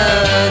a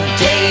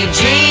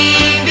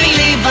daydream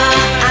believer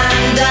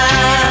and a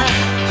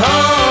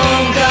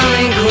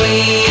homecoming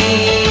queen?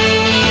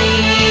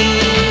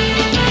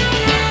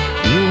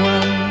 You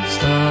once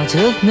thought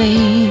of me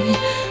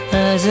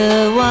as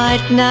a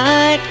white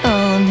knight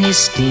on his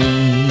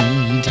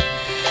steed.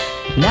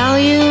 Now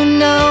you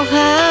know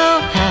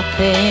how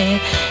happy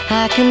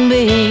I can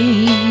be.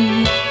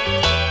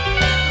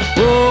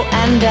 Oh,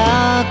 and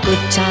our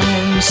good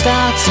time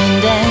starts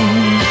and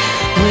ends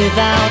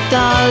without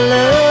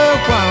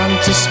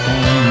 $1 to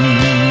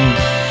spend.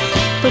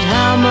 But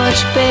how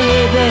much,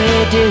 baby,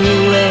 do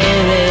we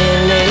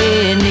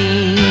really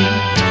need?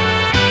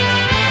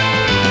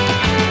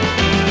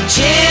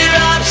 Cheer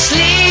up,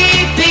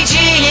 sleepy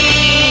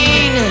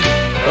Jean.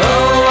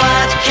 Oh,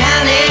 what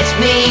can it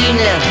mean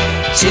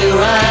to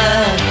a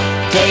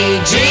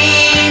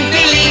daydream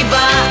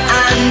believer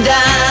and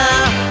a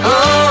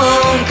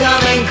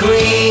homecoming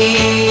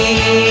queen?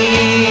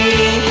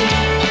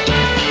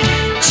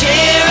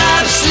 Cheer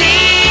up,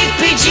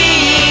 sleepy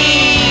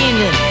Jean.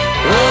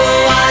 Oh,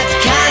 what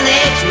can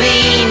it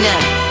mean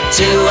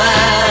to a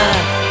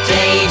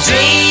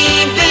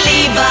daydream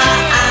believer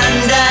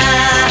and a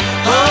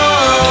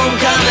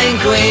homecoming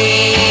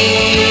queen?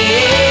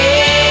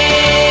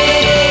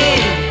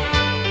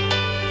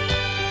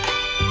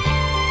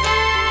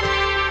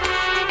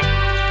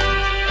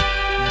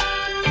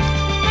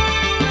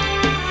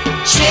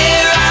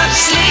 Cheer up,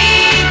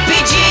 sleepy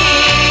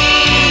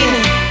Jean.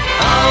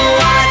 Oh,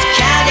 what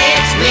can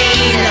it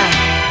mean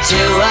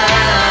to a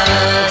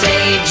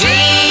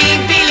daydream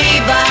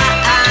believer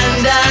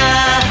and a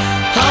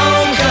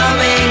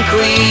homecoming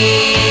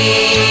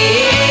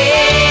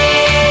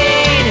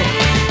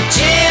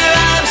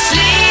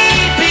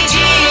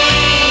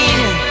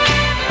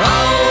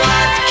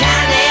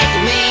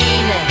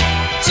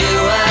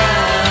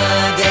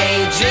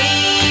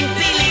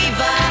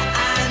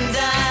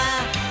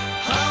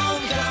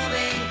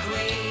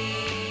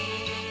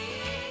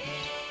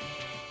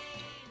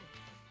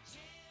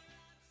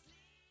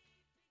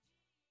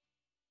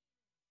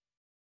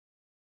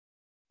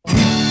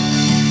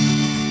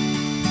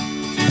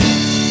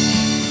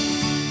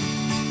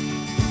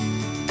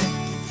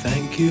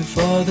you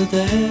for the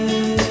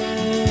days,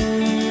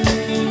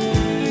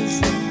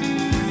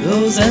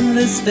 those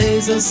endless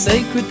days, those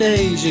sacred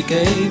days you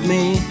gave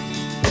me.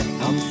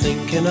 I'm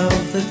thinking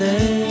of the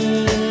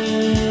days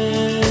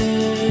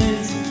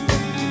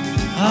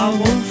I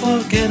won't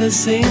forget a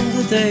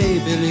single day,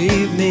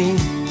 believe me.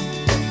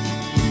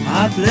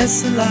 I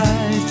bless the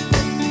light,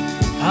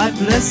 I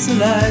bless the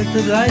light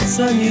that lights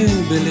on you,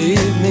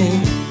 believe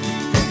me.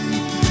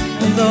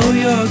 And though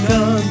you're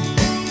gone,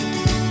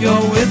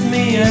 you're with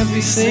me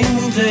every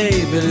single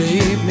day,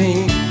 believe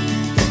me.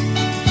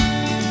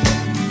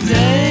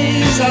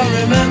 Days I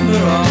remember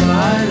all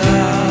my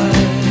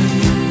life,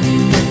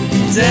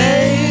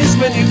 days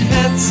when you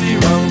can't see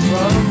wrong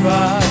from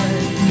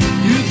right.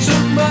 You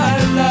took my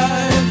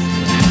life,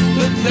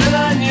 but then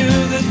I knew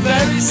that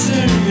very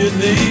soon you'd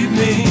leave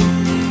me.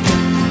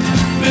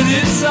 But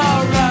it's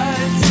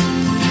alright,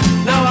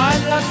 now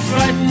I'm not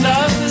frightened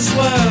of this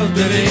world,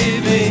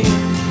 believe me.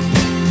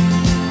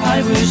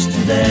 I wish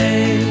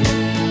today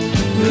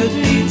would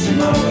be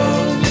tomorrow.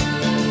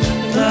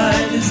 The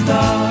night is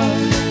dark,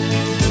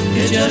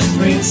 it just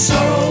brings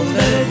sorrow,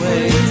 let it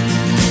wait.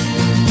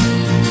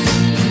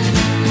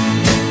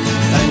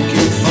 Thank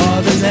you for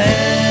the days,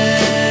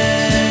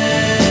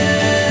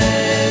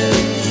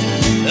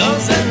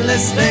 those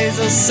endless days,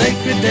 those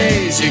sacred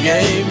days you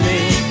gave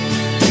me.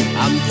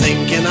 I'm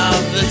thinking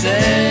of the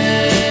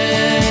days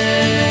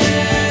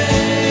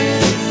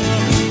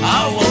I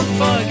won't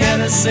forget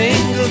a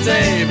single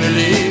day,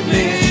 believe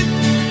me.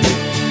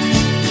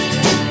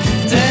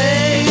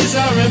 Days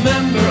I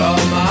remember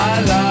all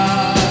my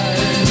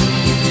life,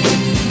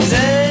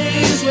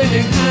 days when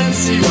you can't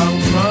see wrong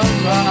from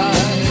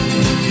right.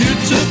 You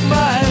took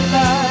my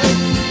life,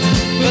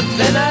 but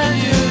then I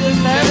knew that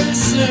very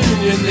soon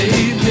you'd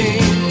leave me.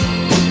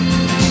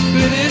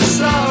 But it's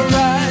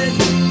alright,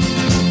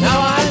 now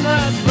I'm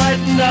not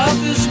frightened of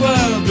this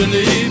world,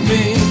 believe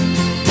me.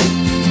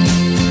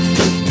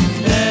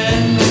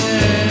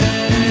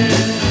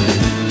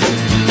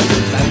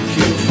 Thank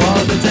you for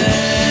the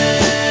days,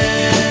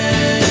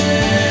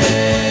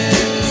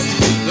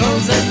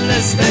 those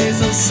endless days,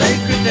 those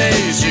sacred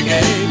days you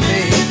gave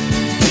me.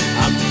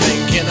 I'm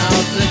thinking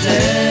of the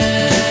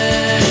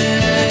days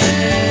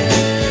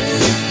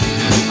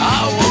I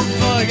won't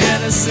forget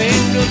a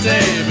single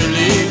day,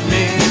 believe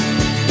me.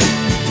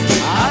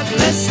 I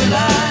bless the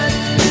light,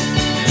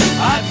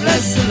 I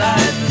bless the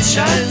light that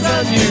shines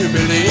on you,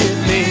 believe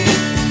me.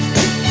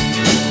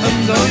 And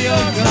though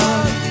you're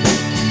gone,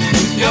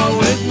 you're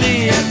with me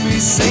every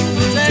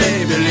single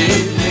day,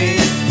 believe me.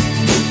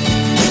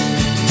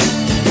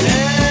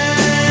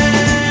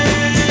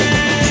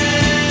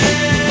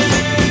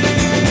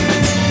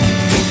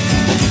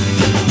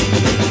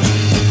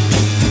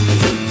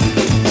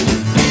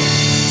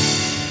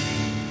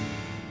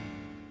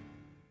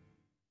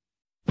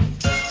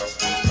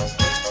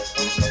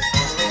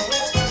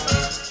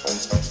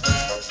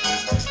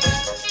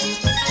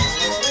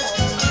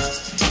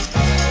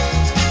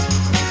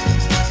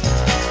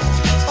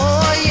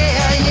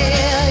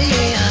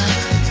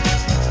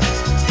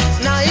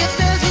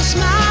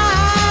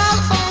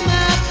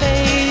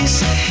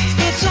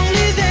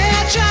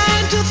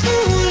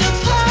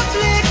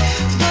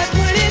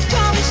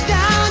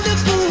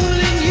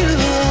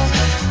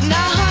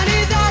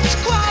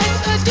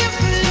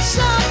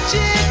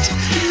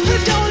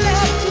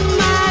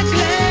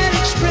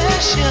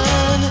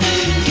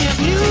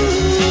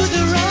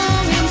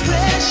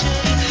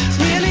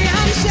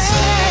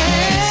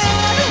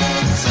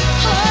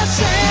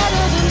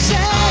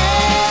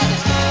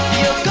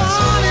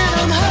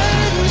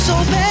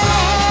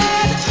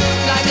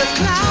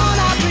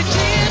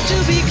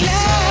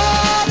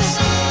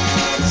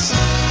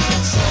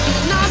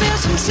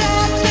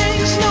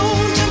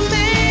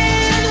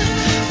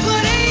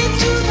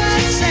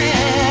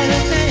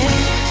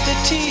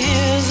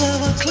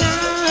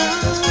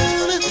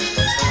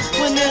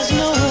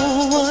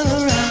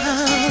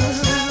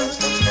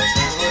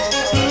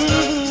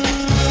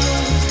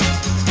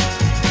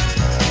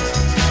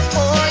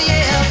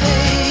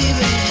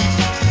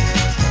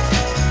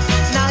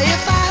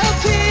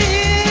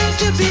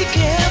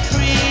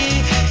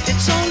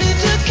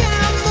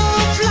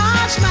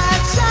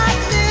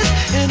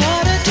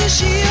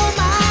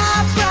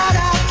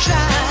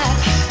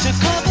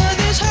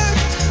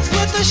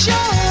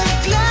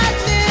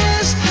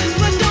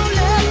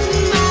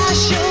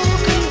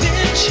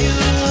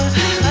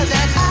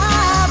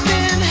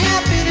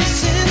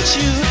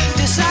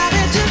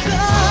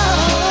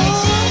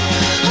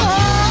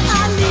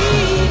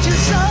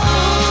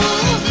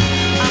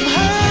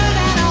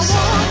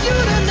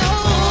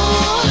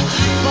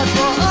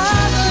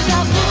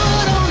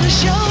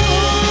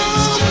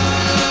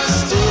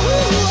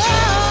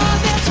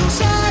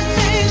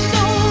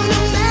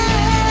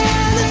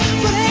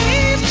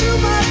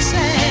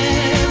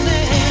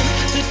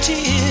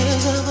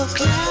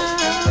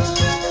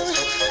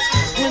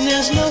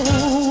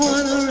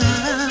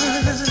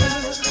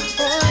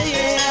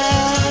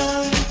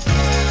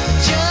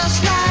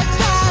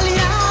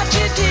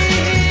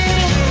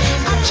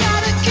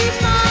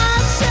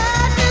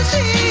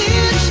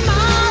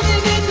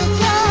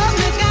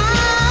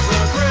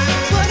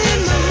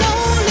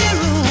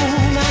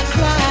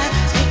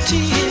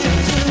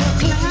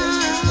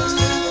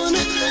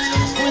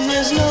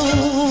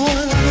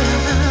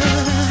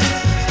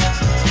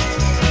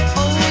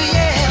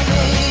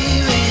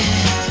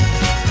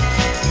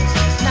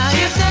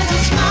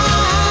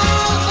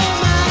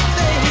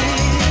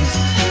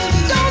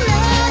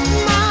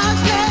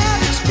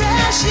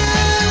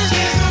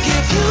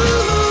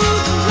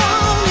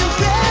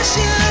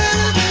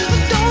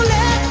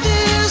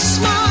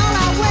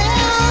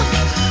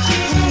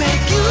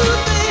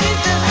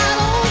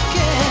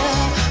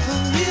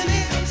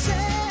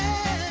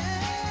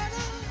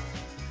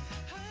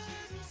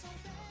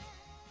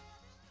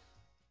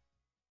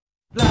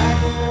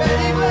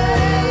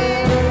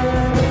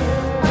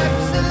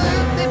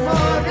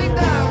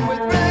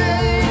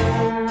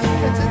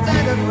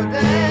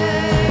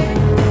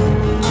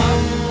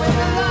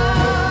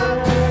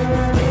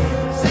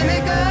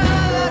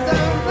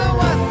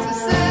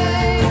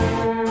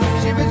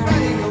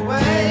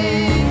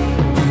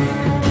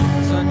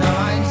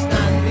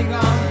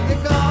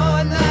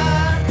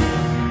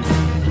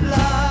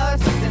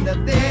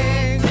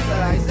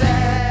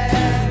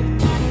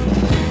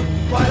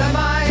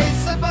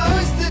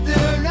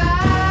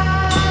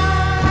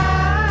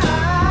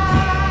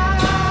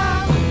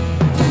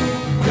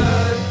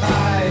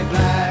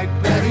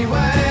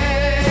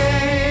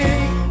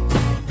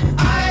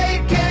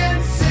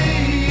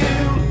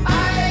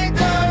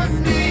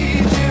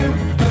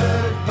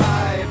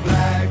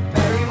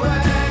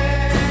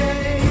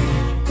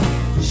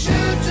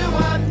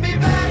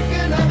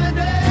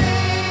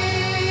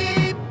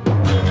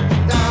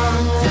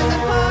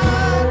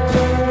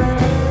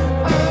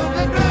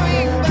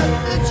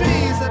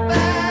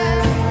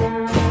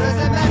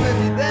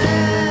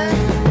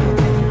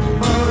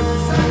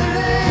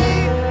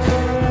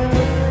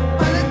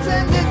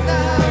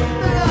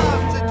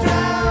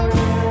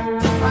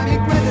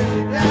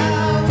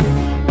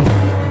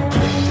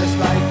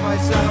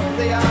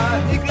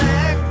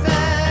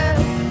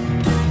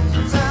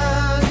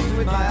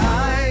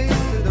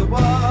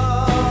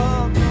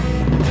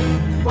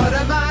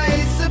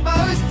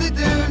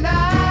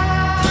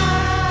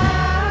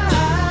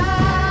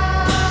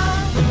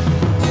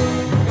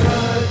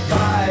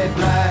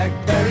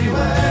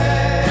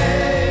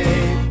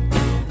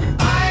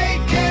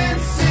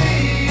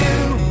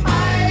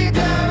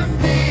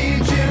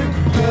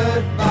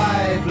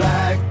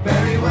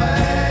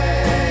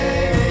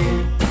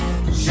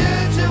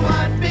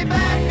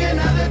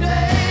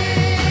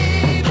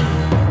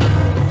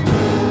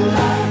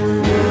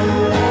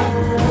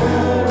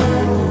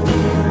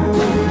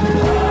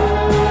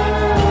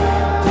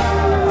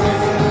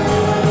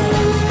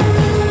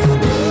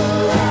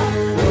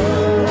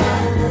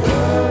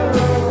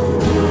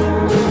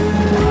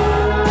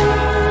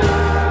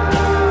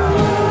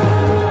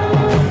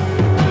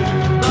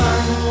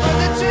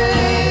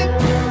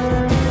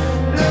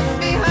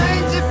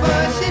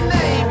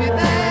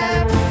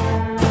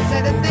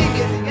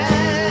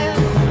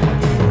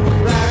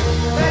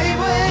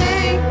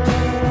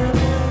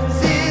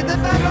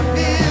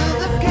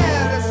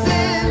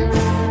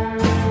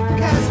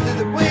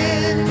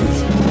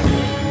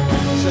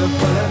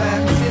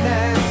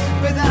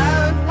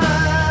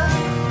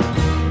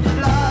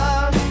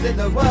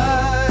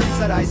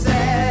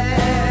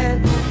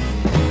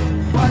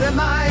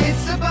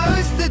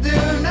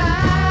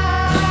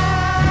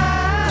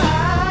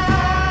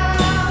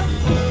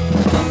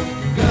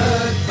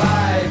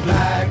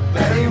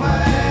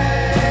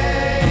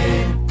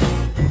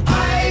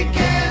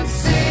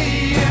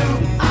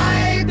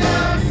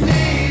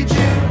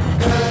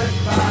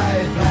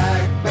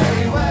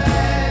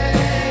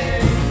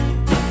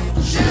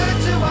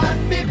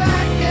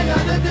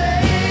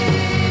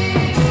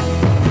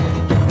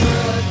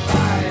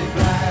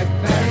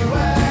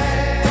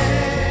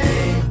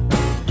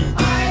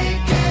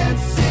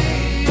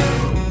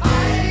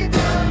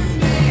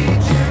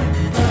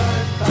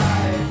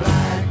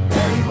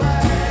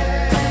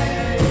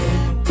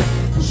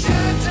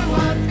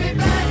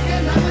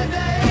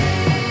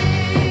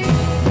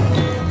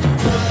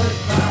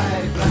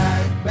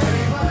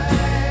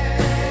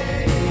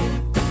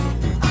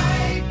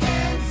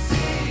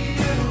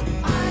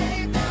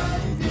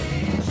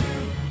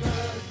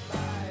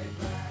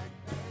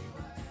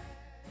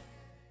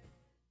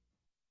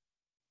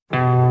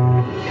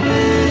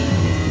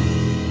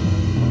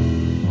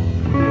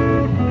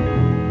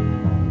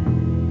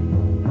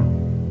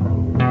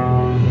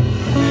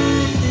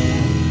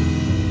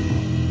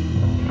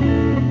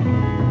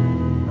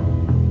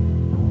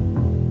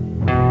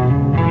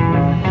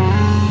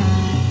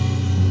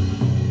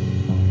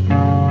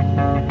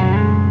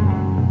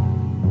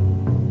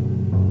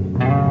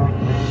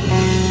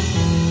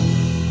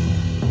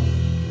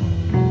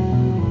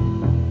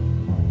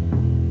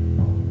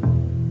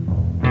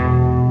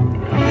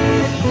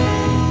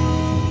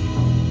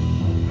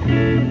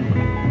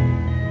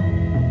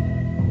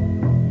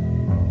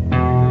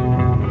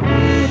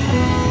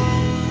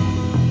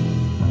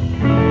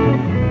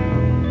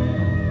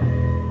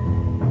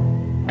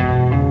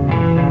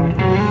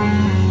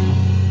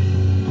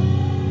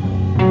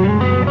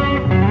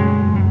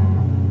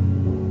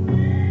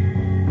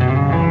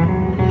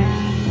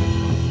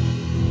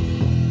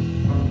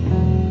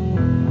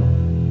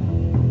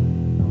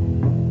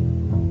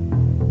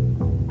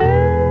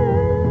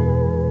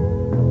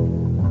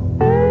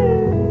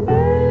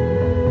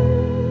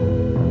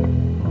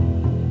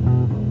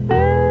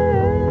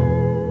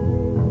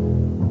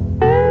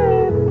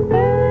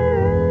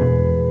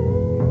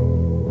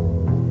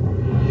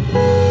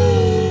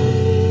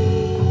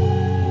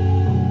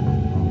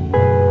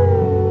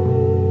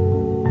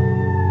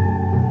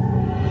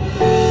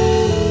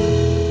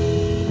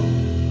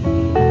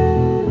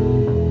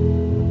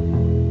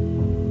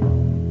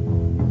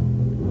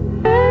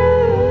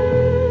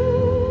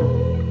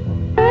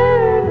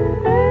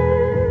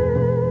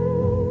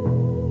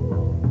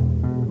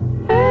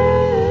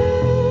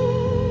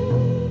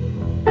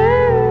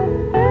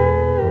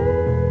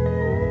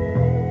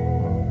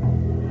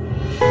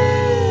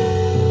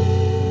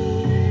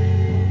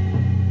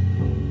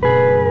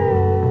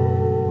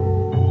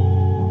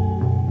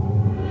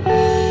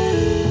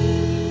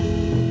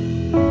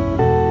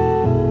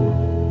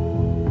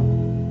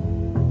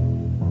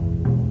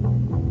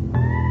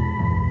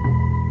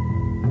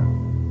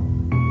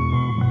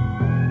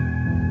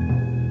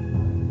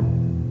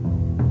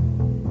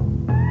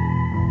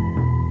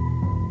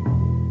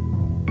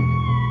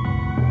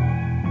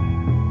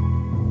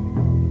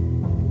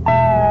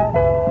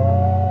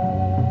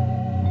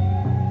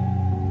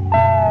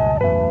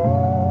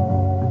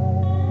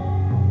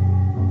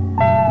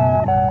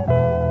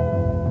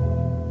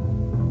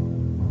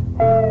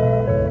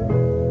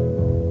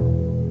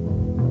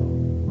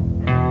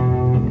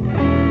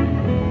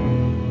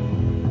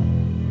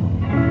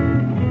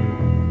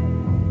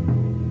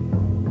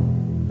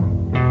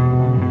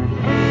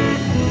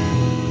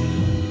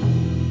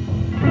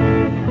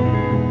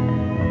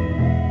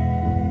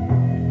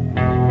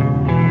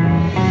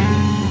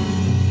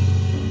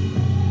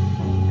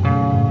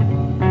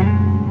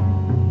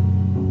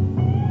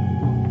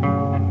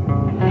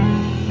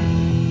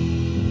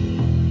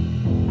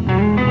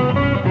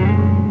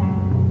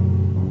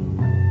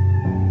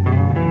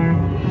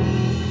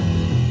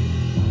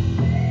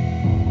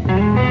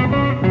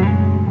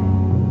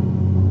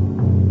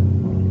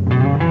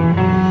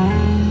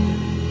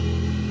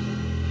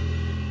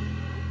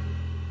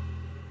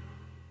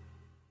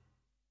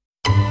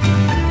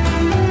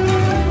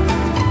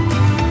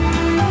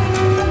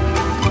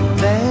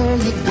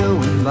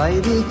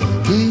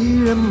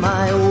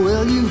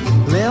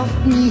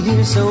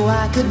 so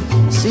I could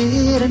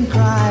sit and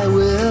cry.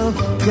 Well,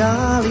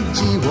 golly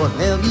gee, what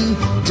have you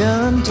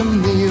done to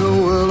me? Oh,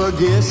 well, I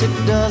guess it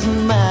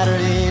doesn't matter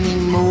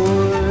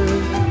anymore.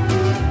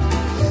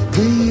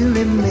 Do you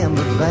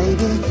remember,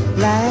 baby,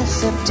 last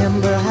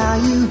September, how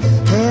you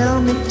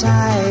held me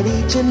tight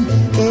each and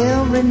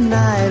every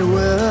night?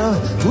 Well,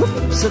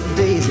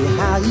 whoops-a-daisy,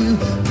 how you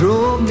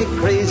drove me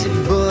crazy,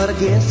 but I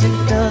guess it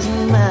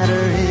doesn't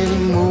matter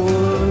anymore.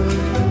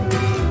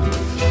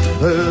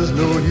 There's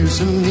no use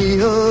in me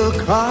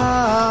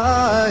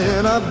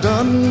crying. I've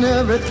done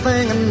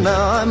everything and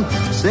now I'm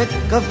sick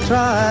of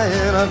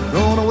trying. I've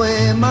thrown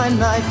away my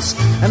nights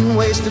and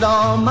wasted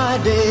all my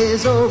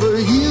days over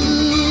you.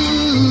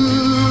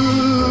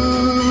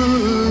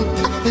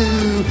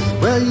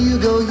 Well, you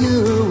go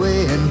your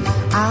way and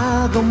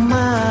I'll go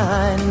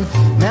mine.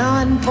 Now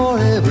and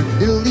forever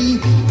till the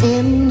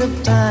end of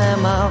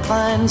time, I'll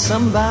find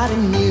somebody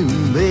new.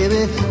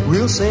 Baby,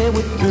 we'll say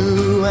we're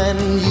through and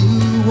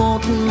you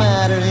won't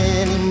matter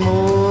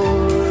anymore.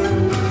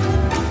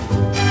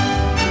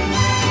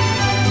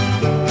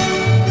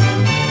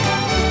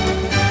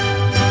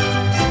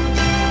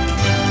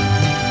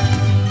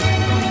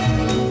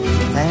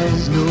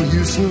 There's no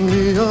use in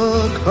me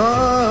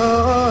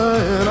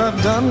crying. I've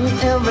done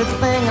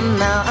everything and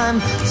now I'm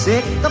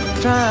sick of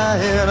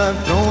trying. I've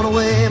thrown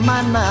away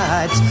my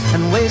nights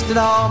and wasted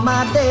all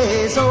my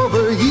days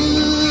over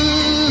you.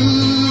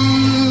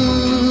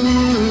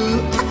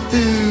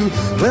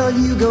 Well,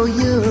 you go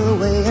your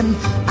way and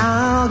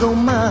I'll go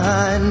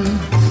mine.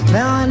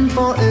 Now and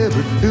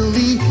forever till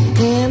the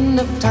end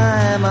of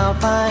time, I'll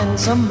find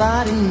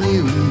somebody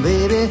new.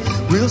 Baby,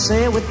 we'll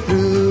say we're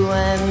through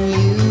and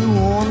you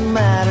won't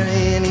matter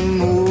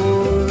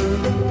anymore.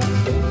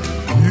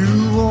 You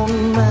won't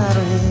matter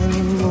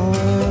anymore.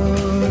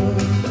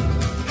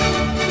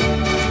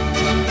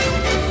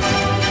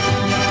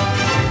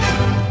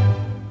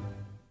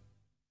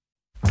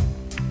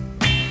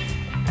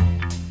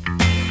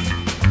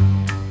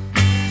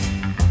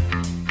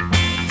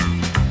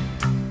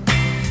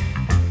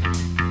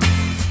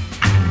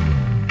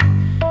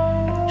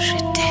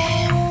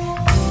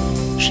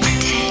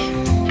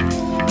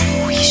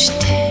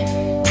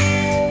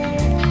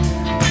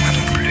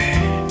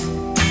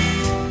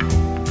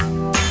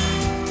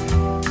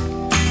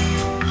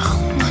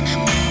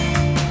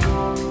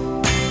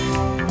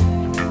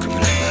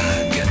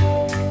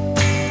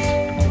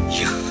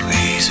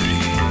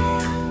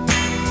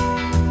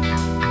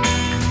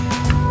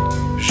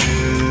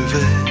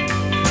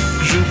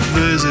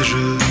 Je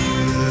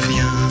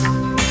viens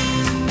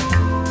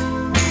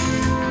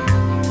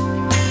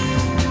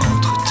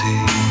entre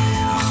tes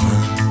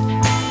reins.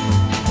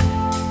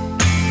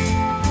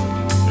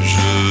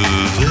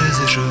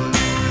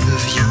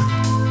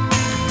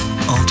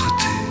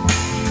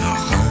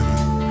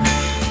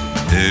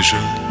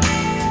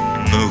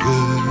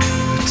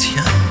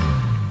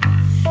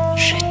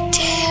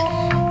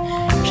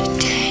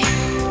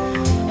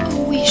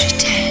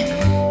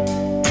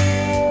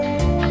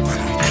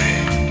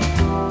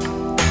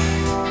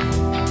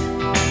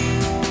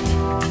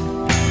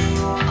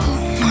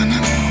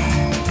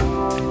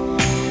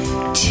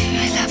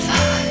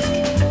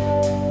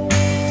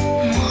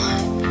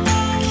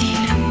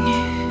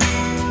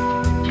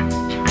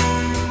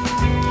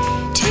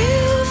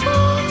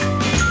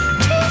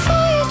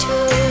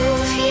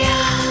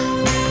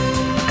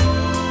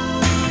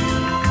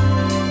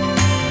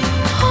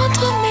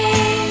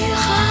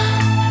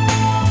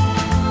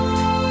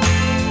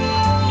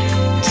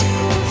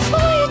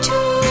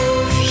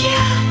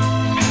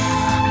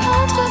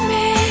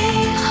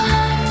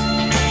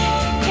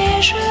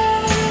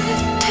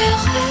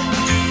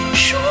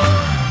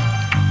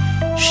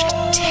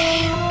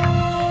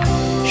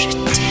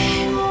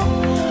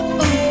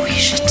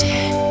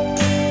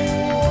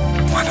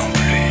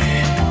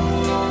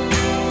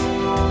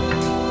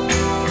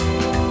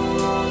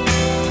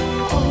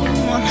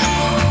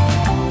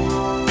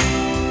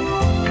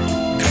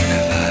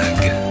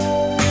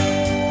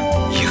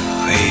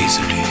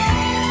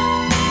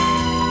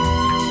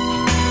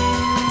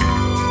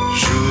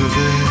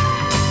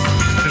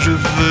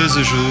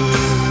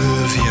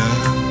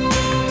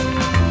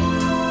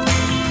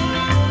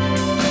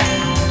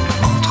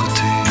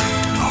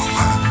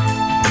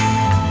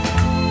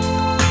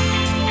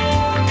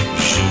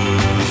 Je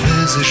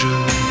vais et je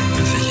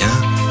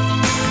viens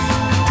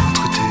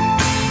entre tes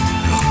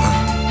reins.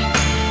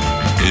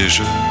 Et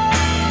je me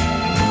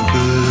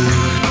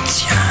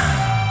retiens.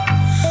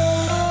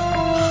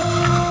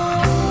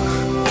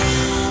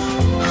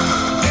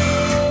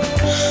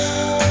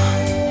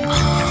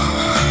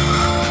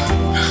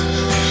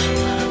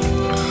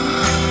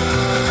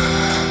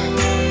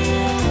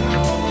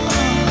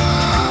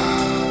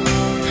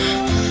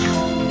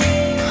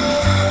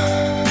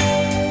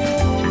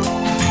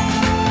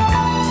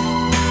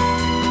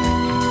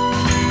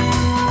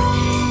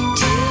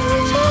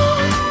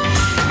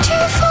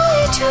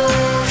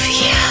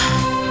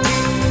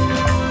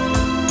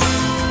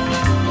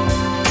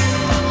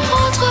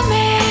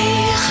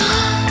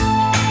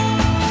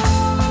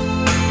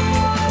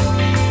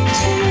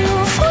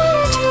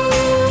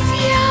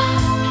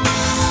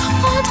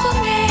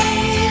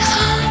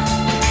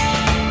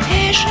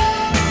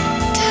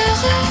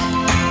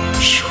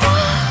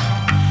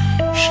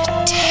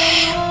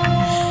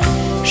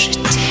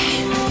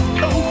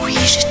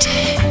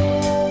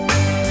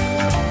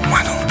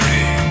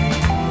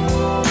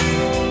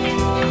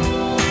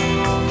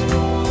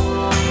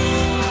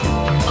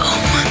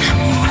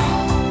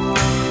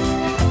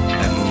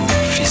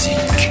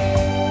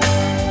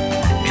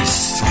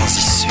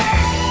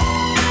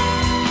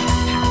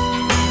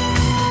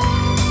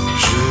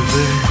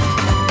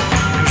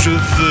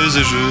 vais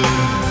et je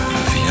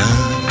viens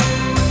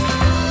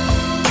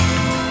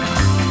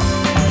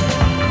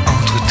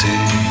entre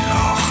tes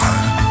reins.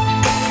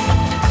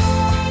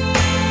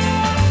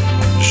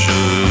 Je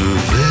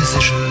vais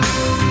et je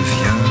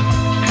viens,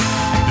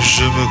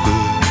 je me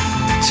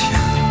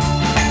retiens.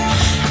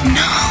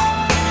 Non,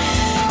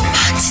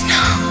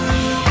 maintenant,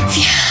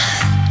 viens.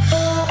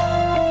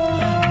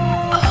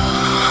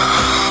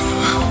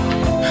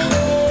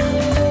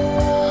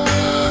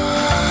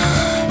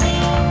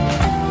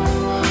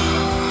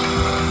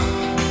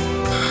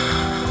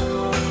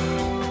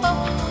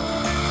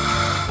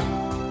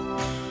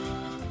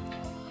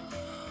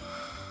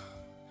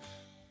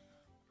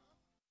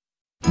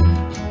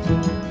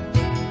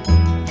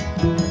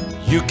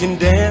 You can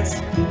dance,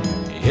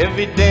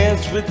 every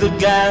dance with the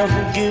guy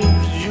who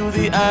gives you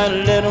the eye,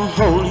 let him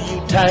hold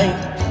you tight.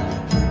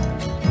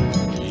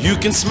 You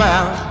can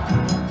smile,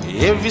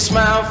 every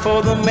smile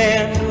for the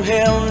man who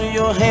held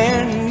your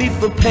hand neath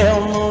the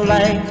pale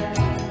moonlight.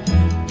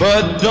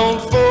 But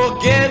don't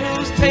forget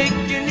who's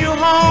taking you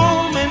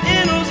home and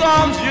in whose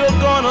arms you're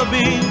gonna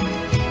be.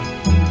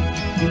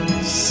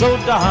 So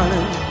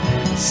darling,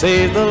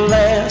 say the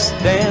last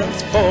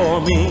dance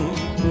for me.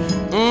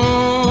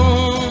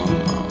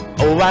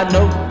 Oh, I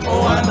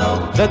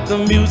know that the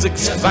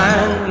music's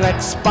fine,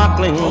 like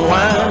sparkling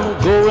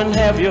wine. Go and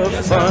have your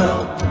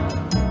fun.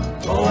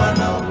 Oh, I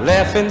know.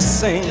 Laugh and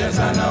sing. Yes,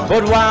 I know.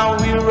 But while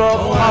we're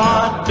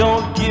apart,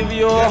 don't give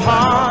your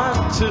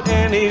heart to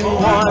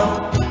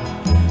anyone.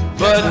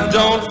 But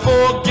don't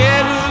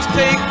forget who's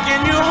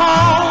taking you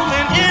home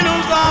and in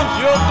whose arms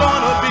you're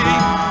gonna be.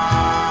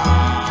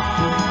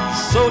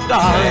 So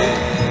darling,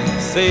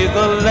 say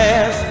the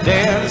last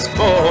dance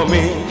for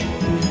me.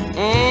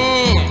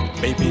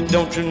 Baby,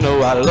 don't you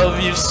know I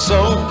love you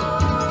so?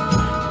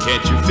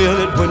 Can't you feel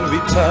it when we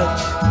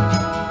touch?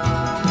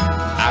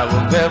 I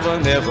will never,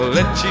 never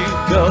let you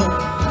go.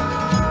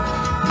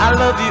 I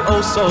love you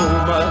oh so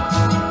much.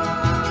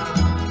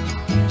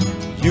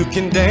 You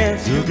can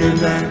dance,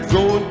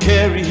 go and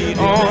carry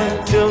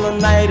on till the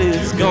night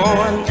is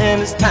gone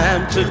and it's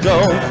time to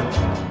go.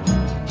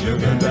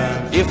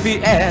 If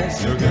he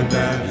asks,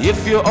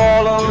 if you're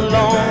all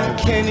alone,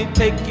 can he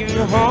take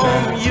you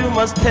home? You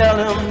must tell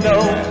him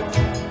no.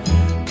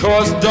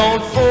 'Cause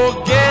don't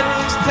forget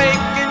who's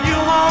taking you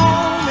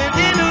home and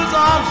in whose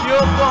arms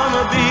you're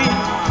gonna be.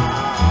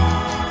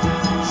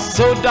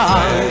 So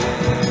darling,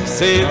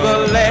 say the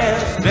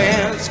last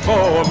dance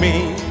for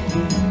me.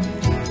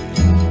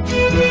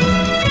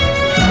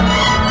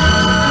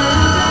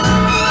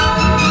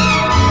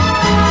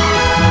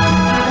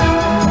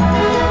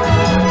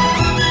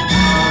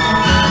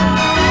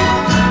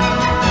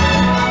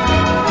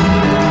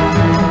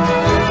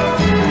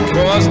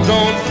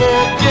 Don't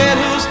forget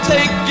who's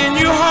taking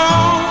you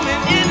home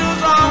and in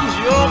whose arms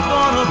you're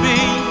gonna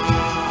be.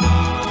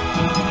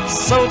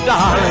 So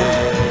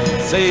darling,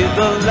 say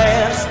the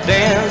last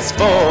dance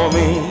for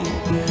me.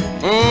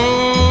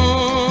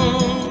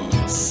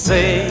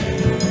 Say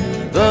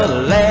the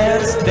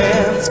last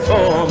dance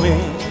for me.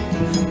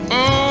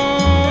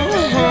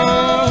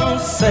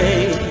 Say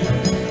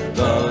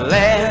the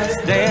last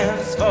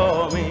dance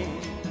for me.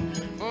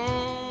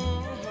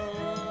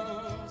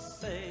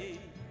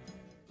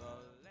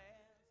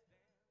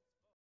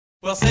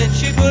 Well, since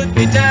she put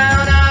me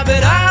down, I've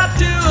been up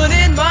to and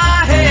in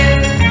my head.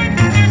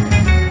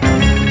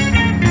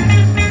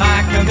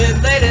 I come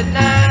in late at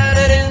night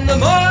and in the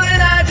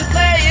morning I just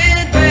lay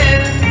in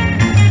bed.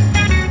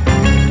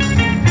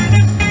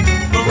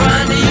 But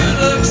Ronnie, you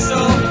look so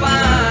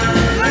fine,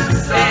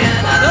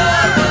 and I know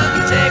it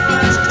wouldn't take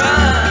much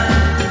time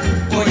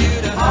for you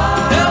to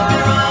help me,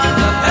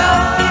 Rhonda,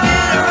 help me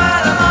get her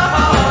out of my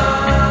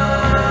heart.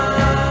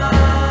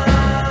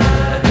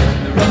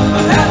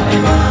 Help me,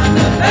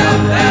 Rhonda, help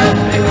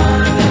me,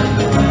 Rhonda.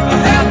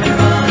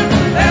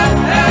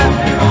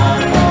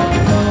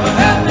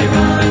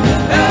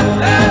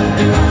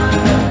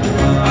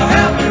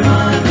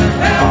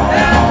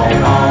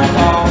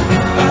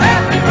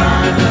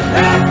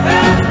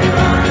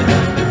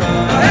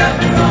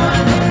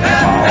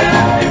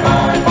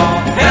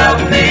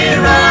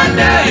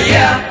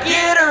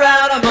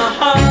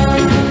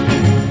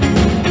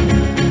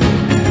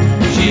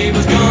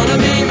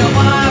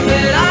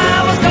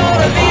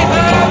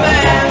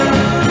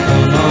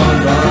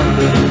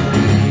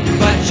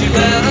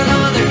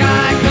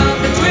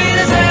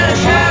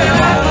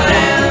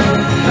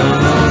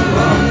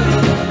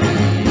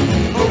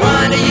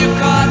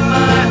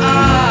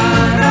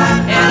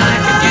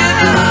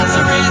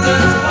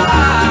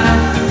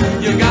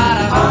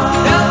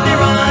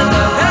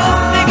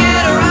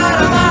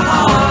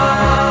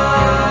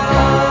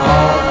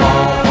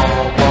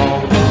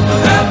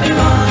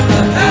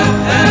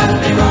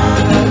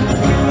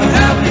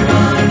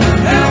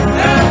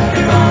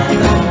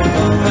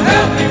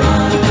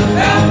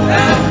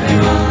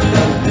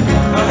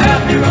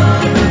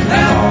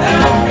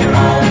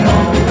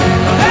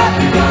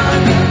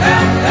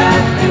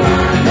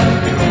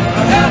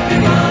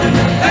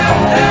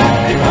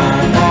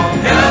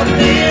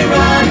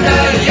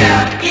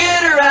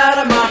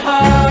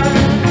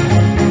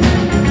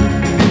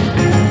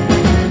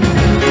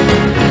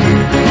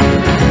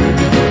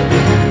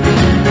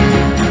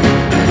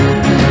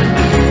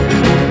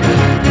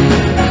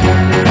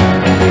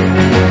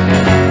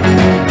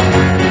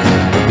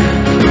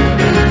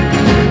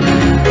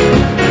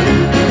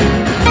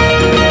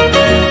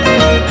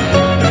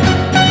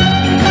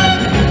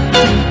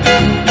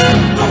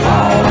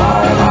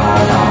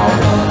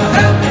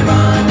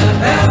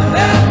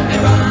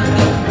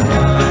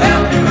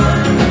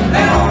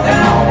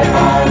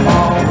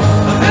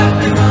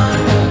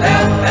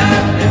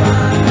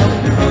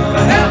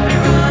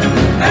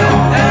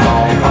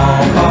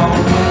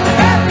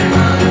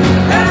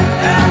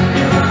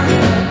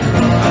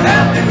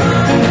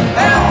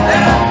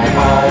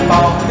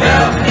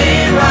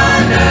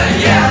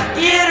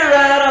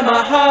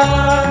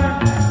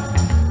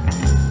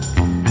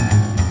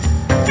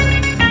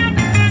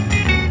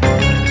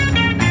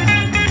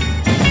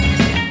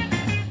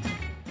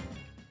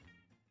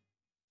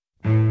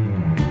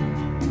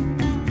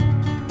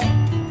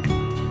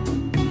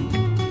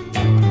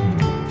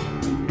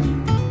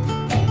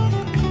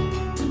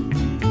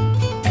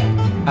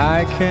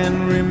 I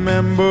can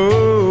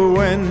remember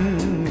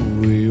when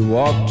we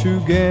walked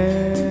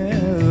together,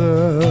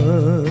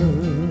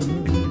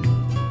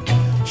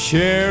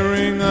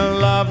 sharing a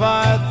love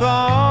I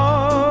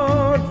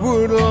thought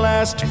would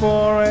last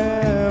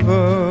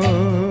forever.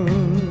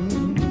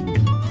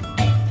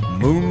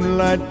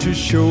 Moonlight to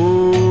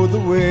show the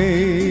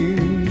way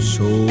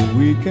so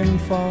we can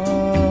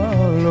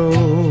follow.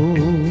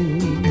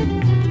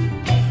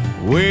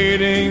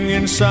 Waiting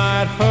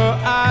inside her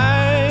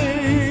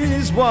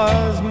eyes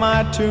was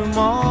my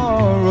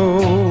tomorrow.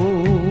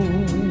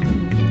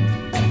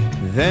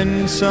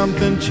 Then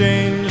something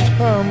changed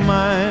her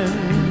mind.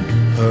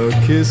 Her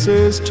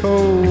kisses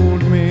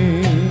told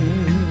me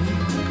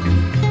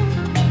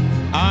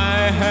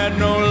I had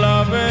no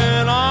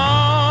loving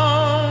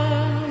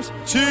arms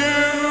to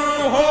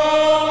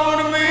hold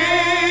me.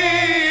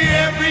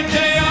 Every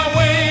day I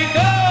wake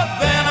up,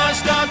 then I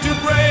start to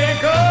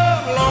break up.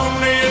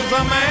 Lonely as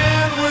a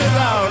man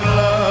without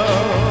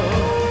love.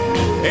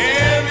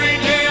 Every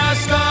day I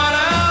start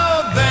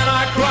out, then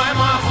I cry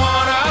my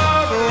heart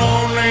out.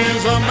 Lonely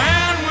as a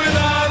man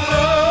without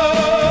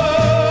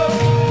love.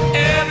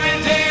 Every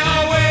day I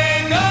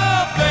wake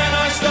up, then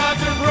I start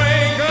to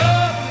break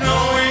up,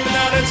 knowing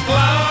that it's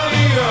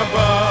cloudy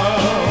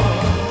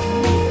above.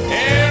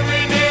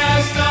 Every day I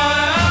start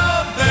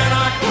out, then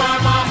I cry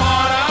my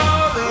heart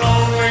out.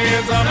 Lonely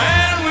as a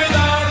man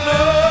without love.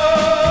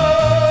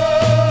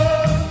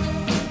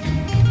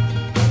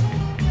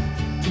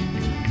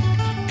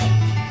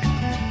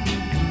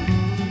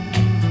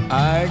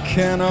 I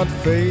cannot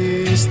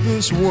face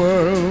this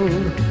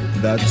world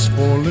that's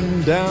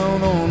fallen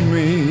down on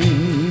me.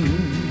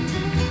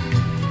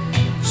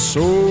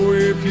 So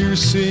if you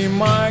see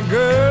my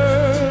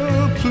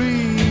girl,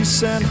 please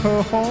send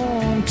her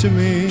home to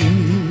me.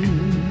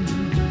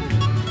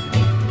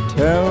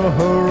 Tell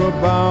her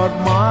about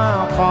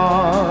my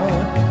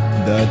heart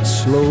that's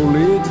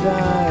slowly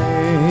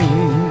dying.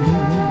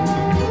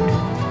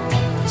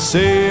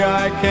 Say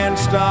I can't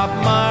stop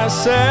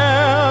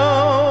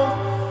myself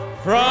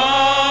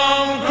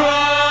from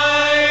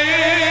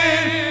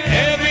crying.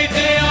 Every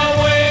day I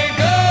wake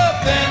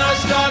up, then I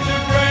start to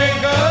break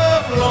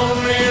up.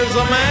 Lonely as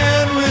a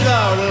man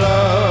without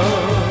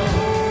love.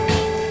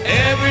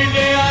 Every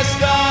day I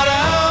start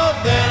out,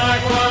 then I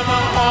cry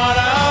my heart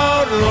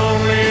out.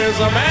 Lonely as a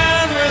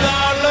man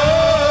without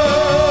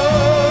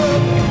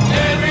love.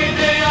 Every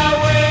day I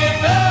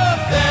wake up,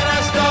 then I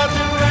start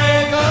to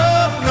break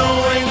up,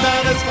 knowing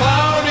that it's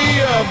cloudy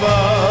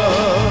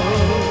above.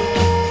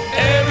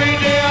 Every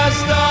day I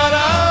start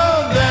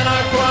out, then I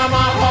cry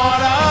my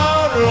heart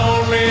out.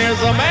 Lonely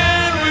as a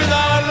man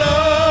without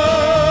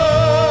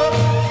love.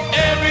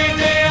 Every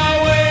day I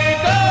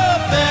wake up,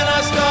 then I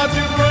start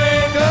to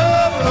break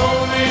up.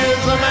 Lonely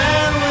as a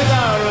man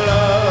without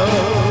love.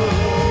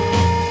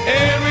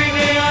 Every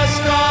day I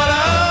start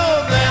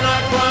out, then I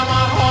cry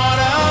my heart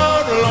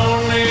out.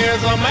 Lonely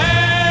as a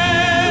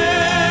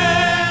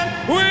man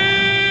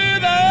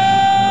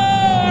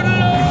without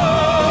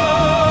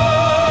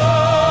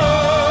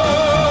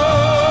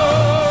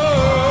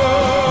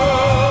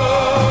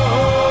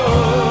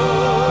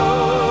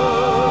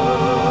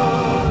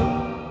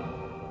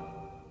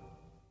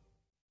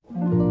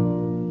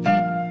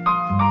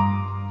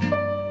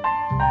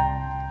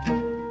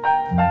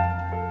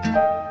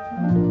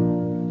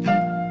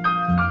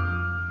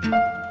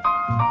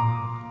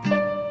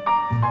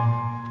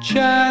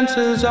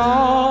Chances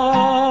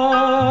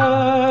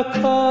are,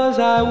 'cause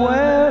I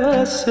wear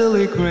a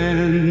silly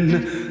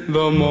grin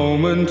the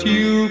moment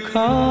you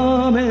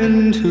come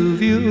into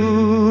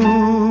view.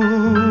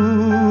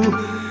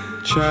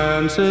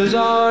 Chances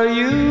are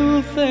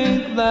you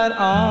think that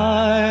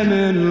I'm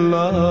in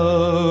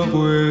love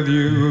with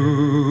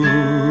you.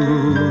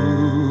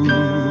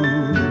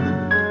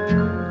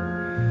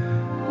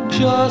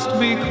 Just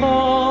because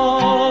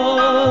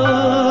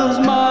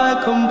my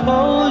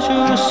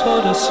composure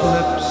sort of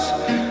slips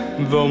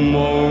the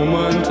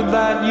moment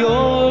that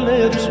your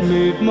lips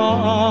meet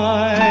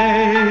mine.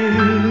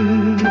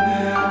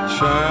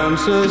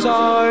 Chances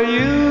are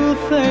you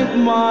think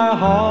my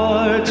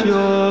heart's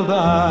your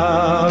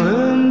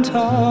Valentine.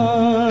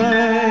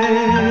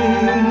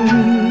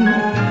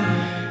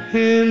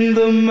 In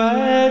the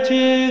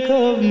magic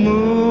of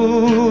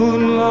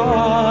moonlight,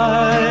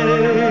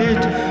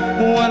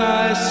 when I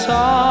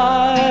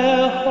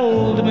sigh,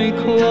 hold me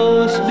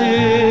close,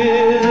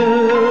 dear.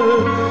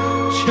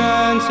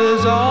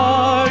 Chances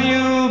are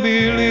you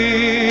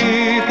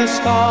believe the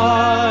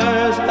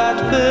stars that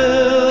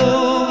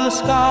fill the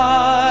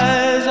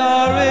skies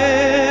are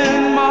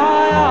in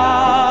my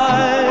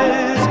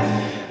eyes.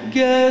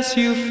 Guess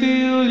you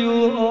feel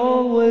you'll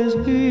always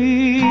be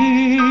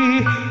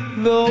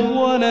the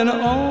one and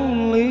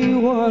only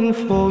one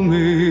for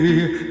me.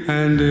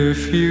 And if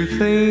you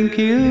think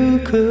you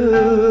could,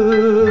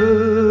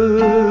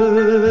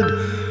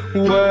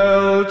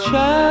 well,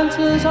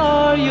 chances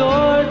are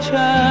your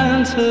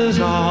chances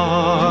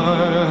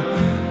are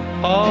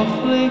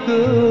awfully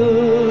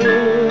good.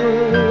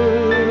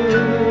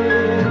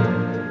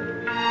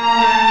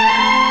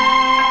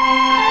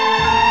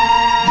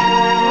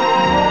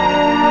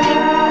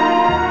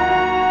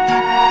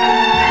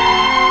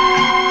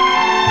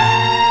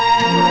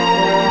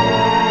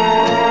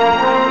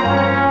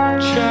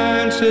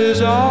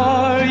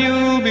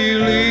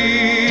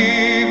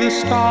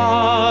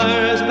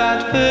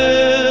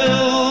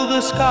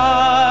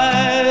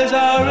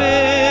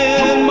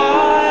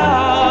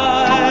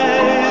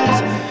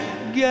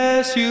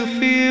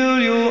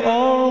 you'll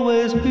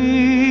always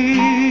be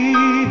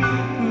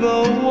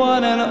the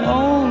one and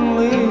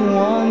only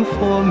one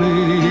for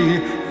me.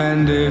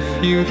 And if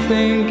you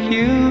think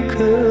you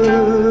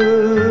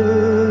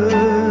could,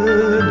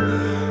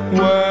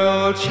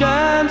 well,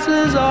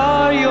 chances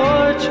are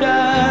your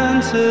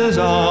chances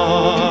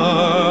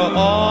are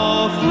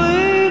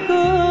awfully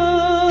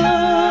good.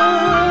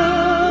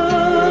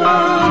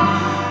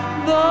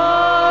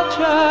 The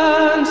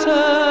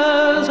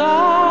chances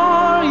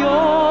are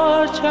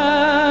your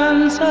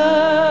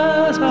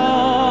chances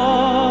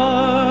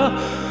are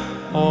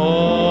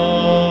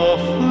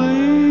awfully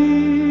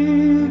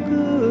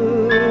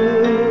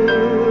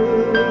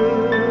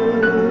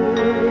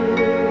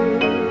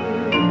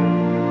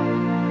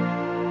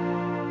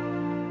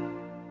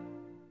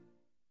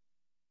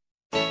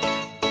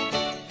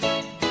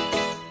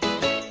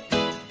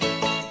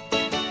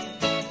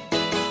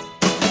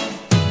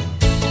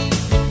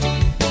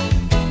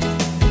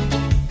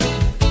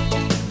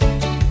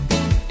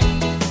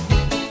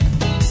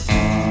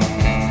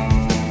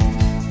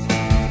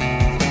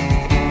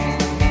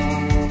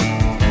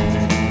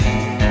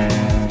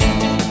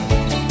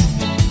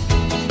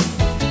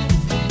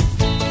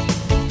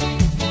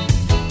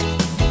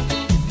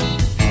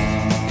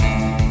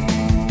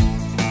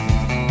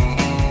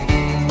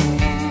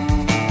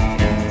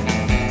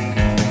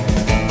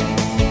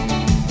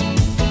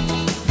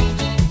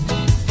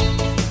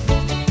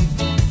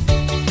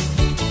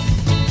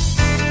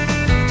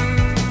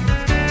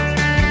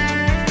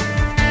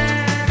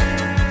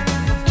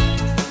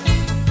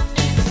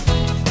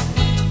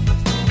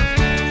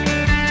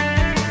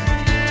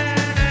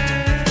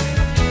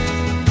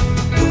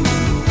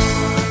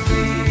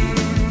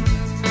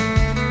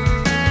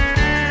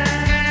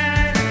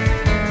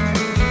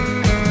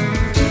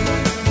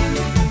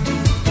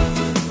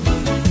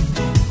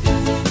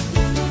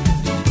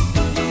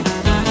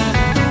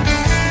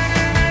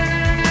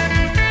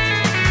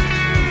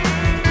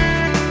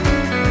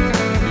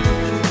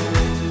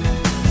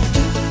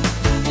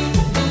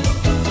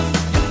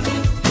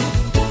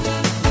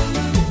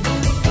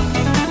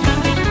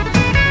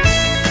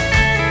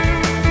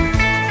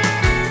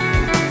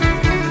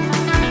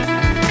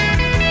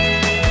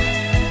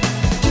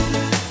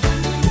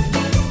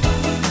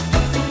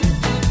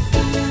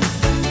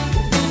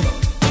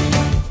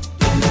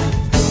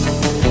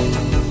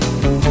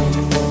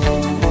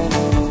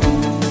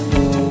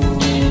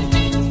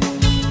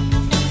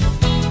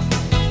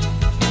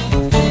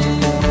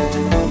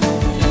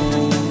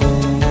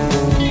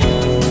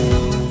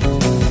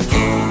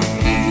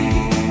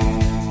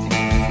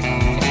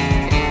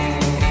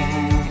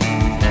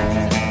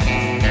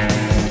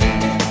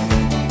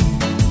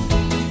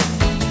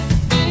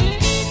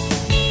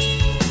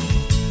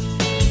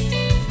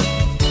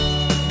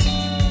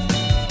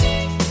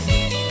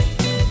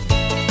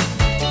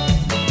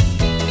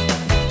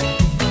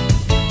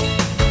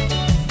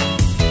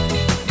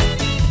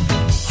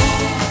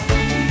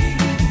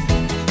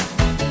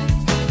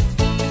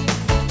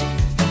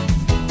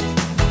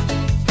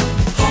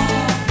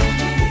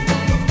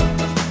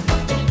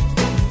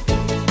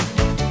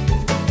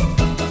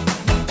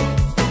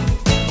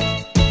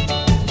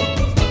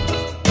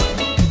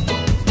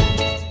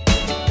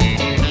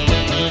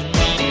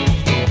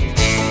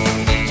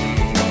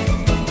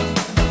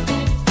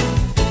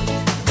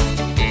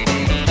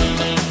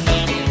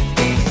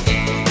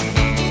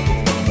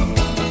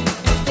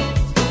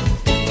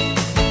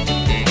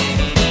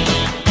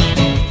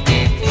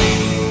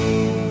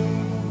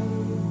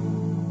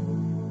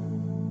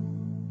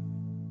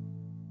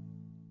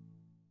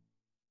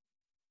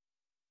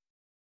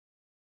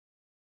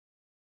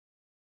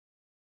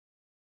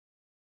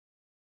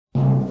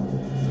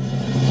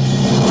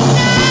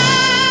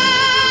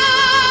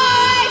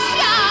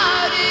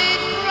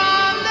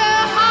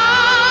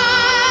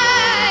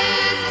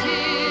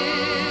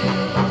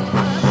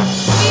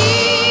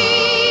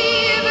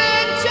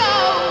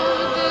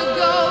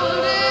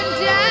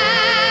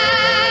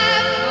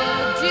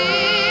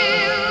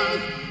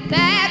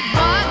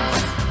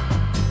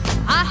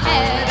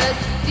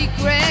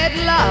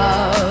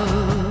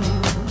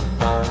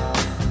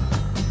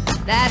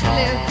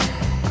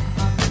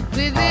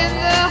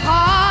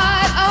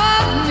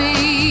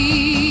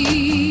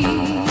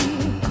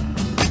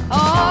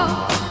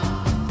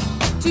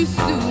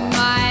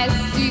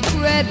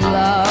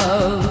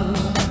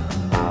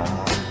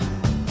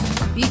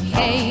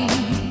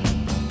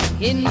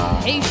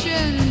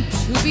impatient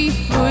to be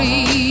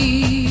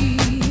free.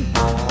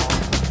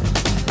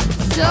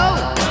 So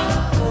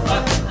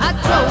I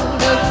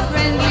told a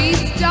friendly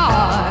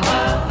star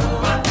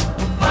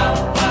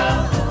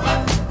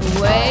the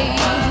way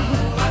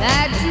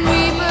that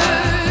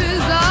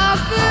dreamers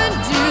often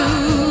do,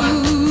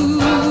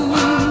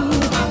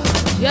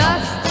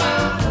 just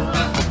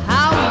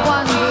how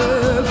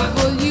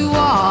wonderful you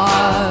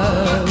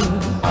are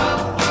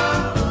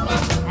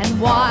and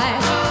why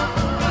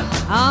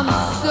I'm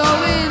so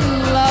in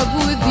love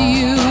with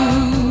you.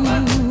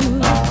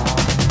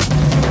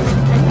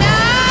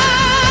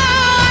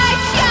 Now I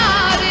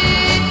shout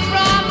it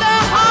from the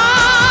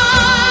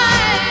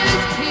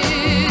highest hill.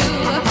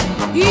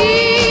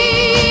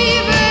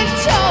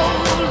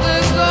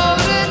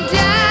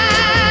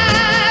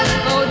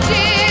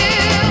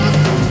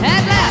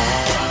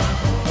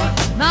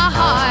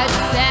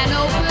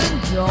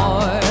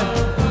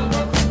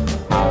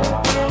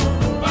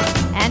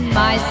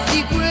 my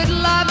secret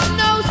love's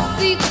no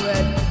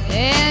secret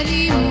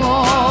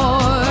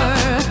anymore.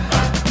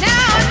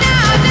 Now,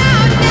 now, now,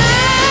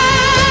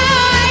 now,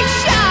 I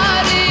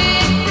shout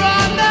it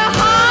from the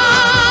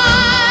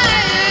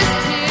highest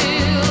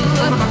hill.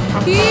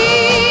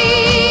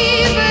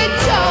 Even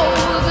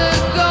told the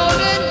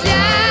golden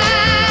daffodils.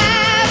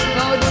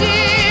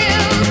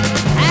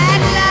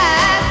 At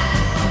last,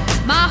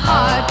 my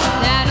heart's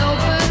an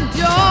open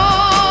door,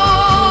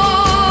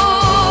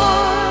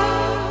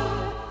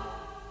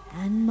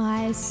 and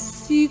my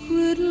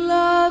secret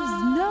love's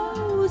no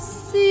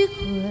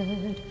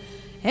secret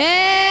anymore.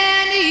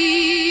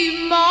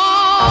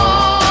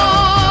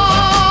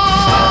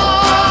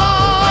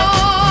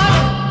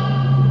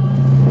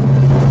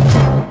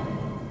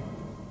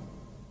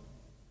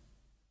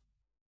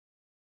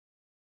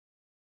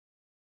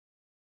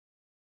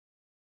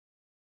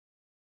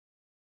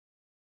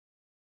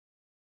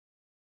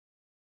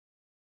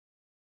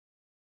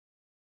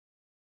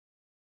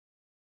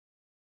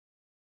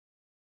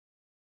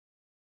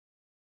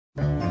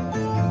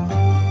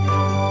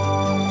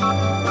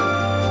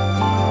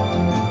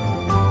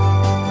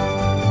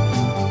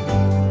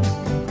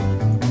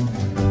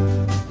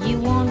 You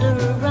wander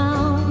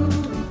around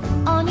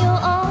on your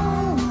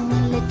own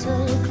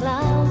little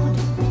cloud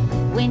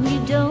when you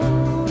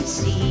don't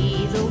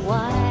see the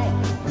why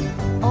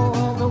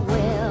or the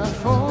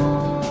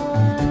wherefore.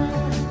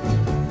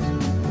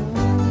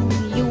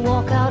 You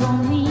walk out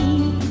on me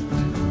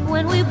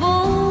when we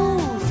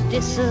both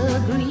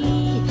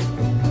disagree,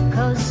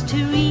 'cause to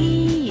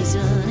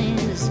reason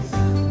is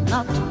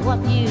not what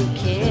you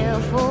care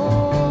for.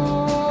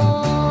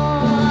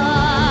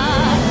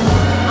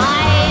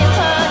 I've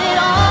heard it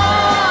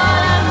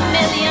all a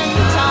million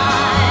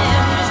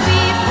times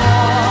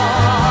before.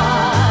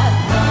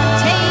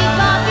 Take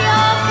off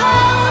your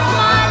coat,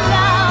 my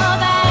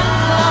love, and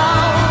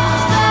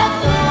close the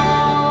door.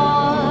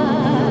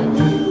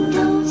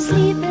 Don't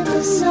sleep in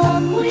the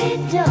subway,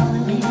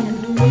 darling.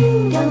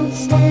 Don't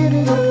stand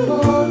in the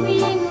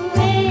pouring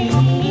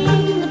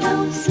rain.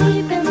 Don't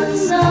sleep in the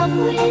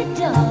subway,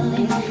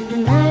 darling. The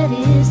night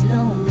is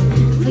long.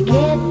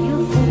 Forget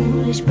your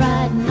foolish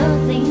pride,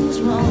 nothing's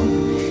wrong.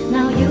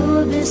 Now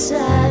you're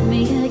beside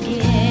me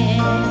again.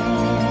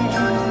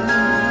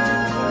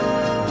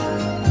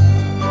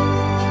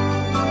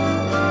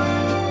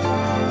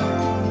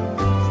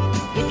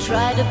 You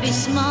try to be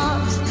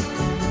smart,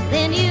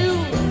 then you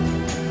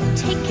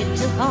take it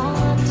to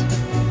heart,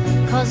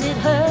 'cause it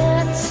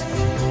hurts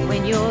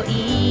when your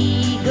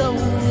ego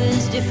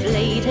is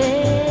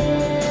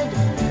deflated.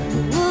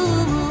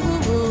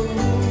 Ooh,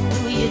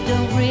 you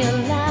don't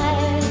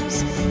realize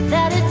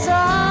that it's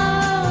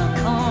all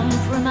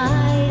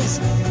compromise,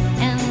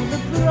 and the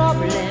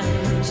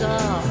problems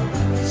are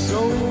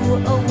so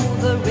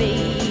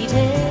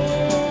overrated.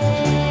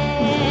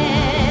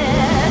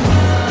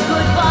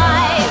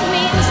 Goodbye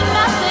means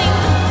nothing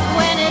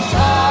when it's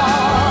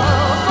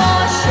all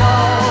for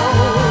show.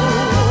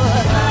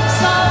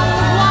 So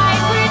why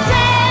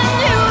pretend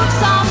you've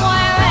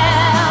somewhere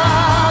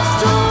else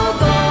to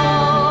go?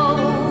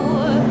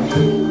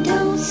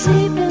 Don't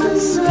sleep in the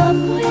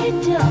subway,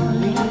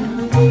 darling.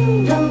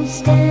 Don't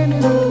stand in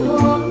the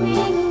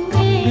pouring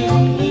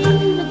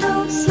rain.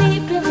 Don't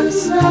sleep in the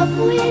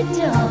subway,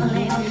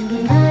 darling. The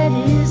night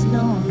is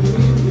long.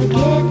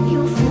 Forget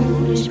your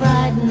foolish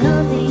pride,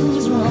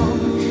 nothing's wrong.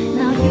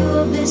 Now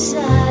you're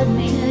beside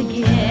me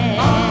again.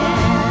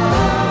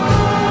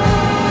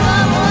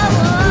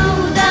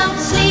 Don't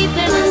sleep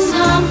in the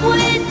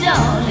subway,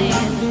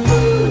 darling.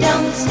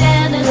 Don't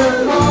stand in the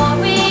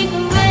pouring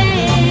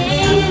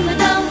rain.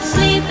 Don't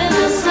sleep in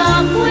the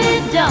subway,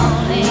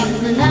 darling.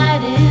 The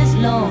night is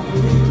long.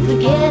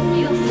 Forget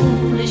your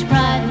foolish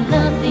pride,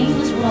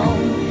 nothing's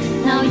wrong.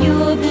 Now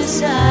you're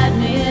beside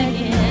me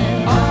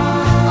again.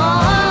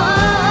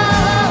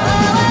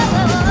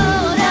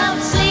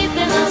 Don't sleep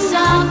in the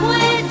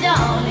subway,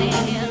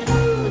 darling.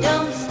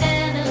 Don't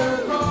stand in the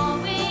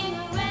pouring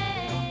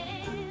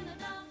rain.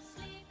 Don't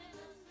sleep in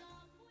the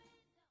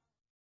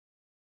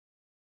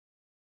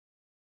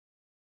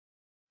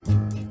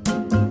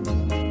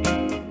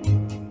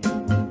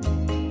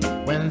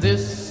When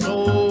this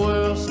old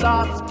world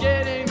starts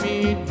getting me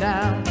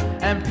down,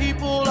 and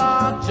people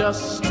are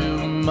just too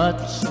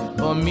much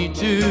for me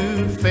to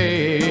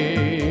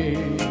face,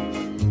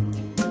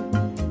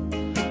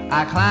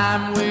 I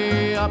climb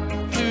way up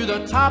to the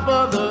top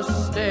of the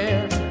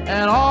stairs,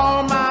 and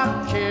all my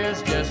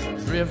cares just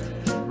drift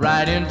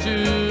right into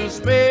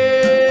space.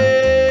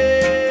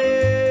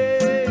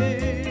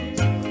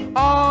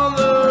 On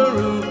the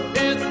roof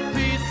it's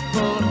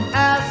peaceful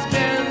as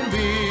can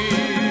be,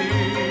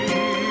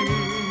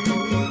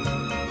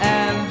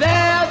 and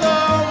there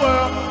the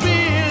world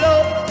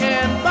below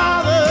can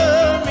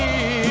bother me.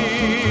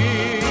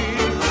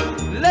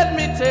 Let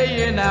me tell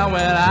you now,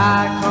 when I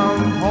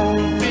come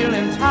home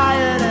feeling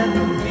tired and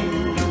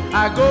weak,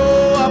 I go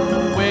up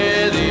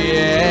where the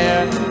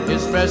air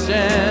is fresh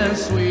and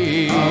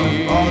sweet.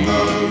 Up on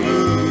the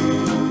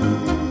roof,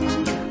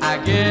 I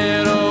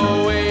get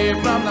away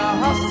from the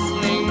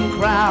hustling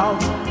crowd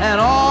and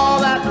all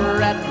that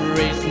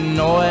race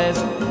noise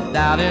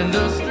down in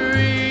the street.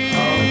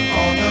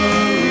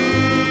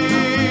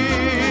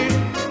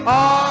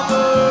 On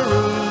the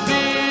roof,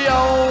 the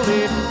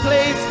only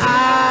place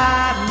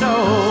I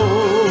know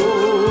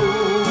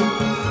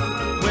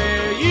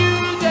where you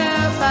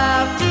just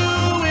have to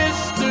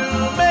wish to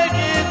make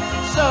it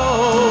so.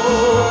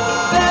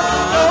 Let's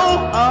go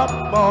up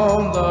on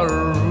the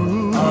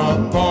roof.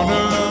 Up on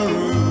the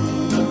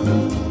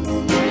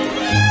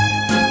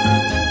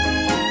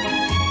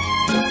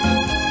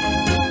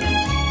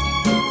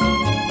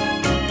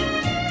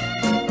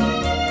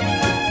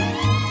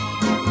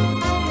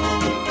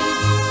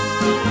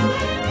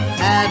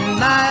At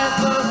night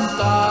the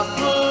stars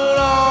put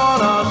on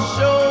a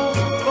show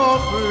for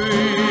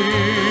free.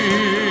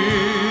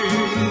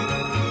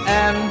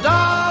 And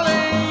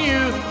darling,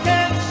 you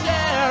can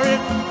share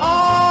it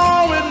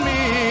all with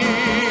me.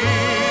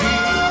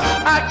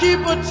 I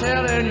keep a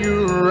telling you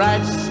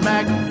right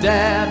smack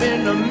dab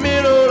in the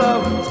middle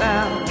of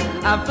town,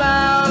 I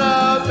found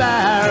a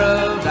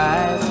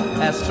paradise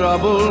that's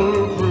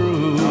trouble-proof.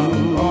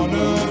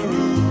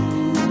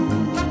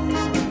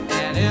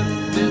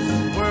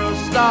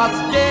 Starts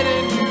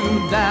getting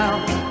you down,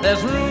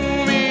 there's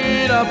room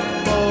enough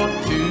for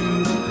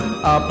two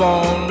up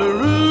on the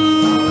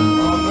roof,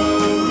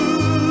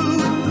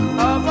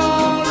 up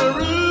on the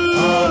roof,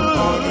 up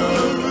on the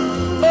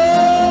roof.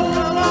 Oh,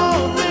 come on,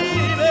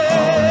 baby.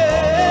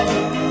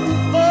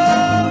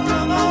 Oh,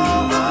 come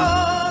on,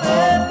 honey.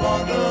 Up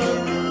on the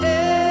roof.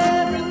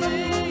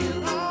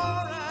 Everything's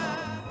alright.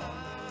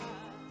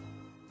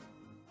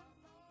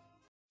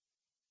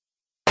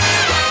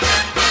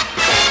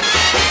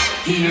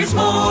 Here's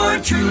more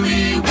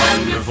truly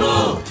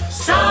wonderful,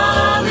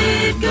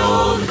 solid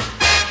gold.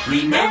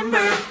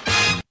 Remember,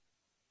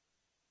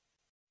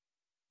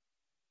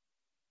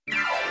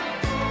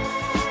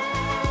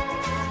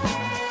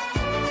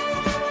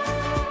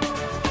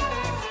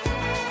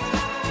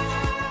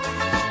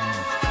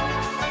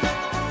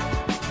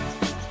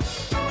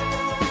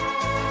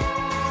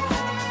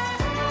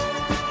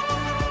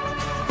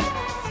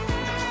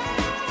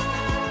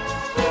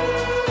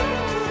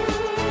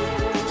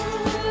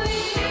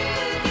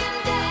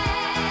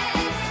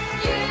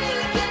 You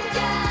can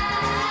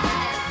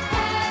dance,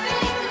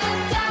 having the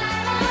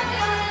time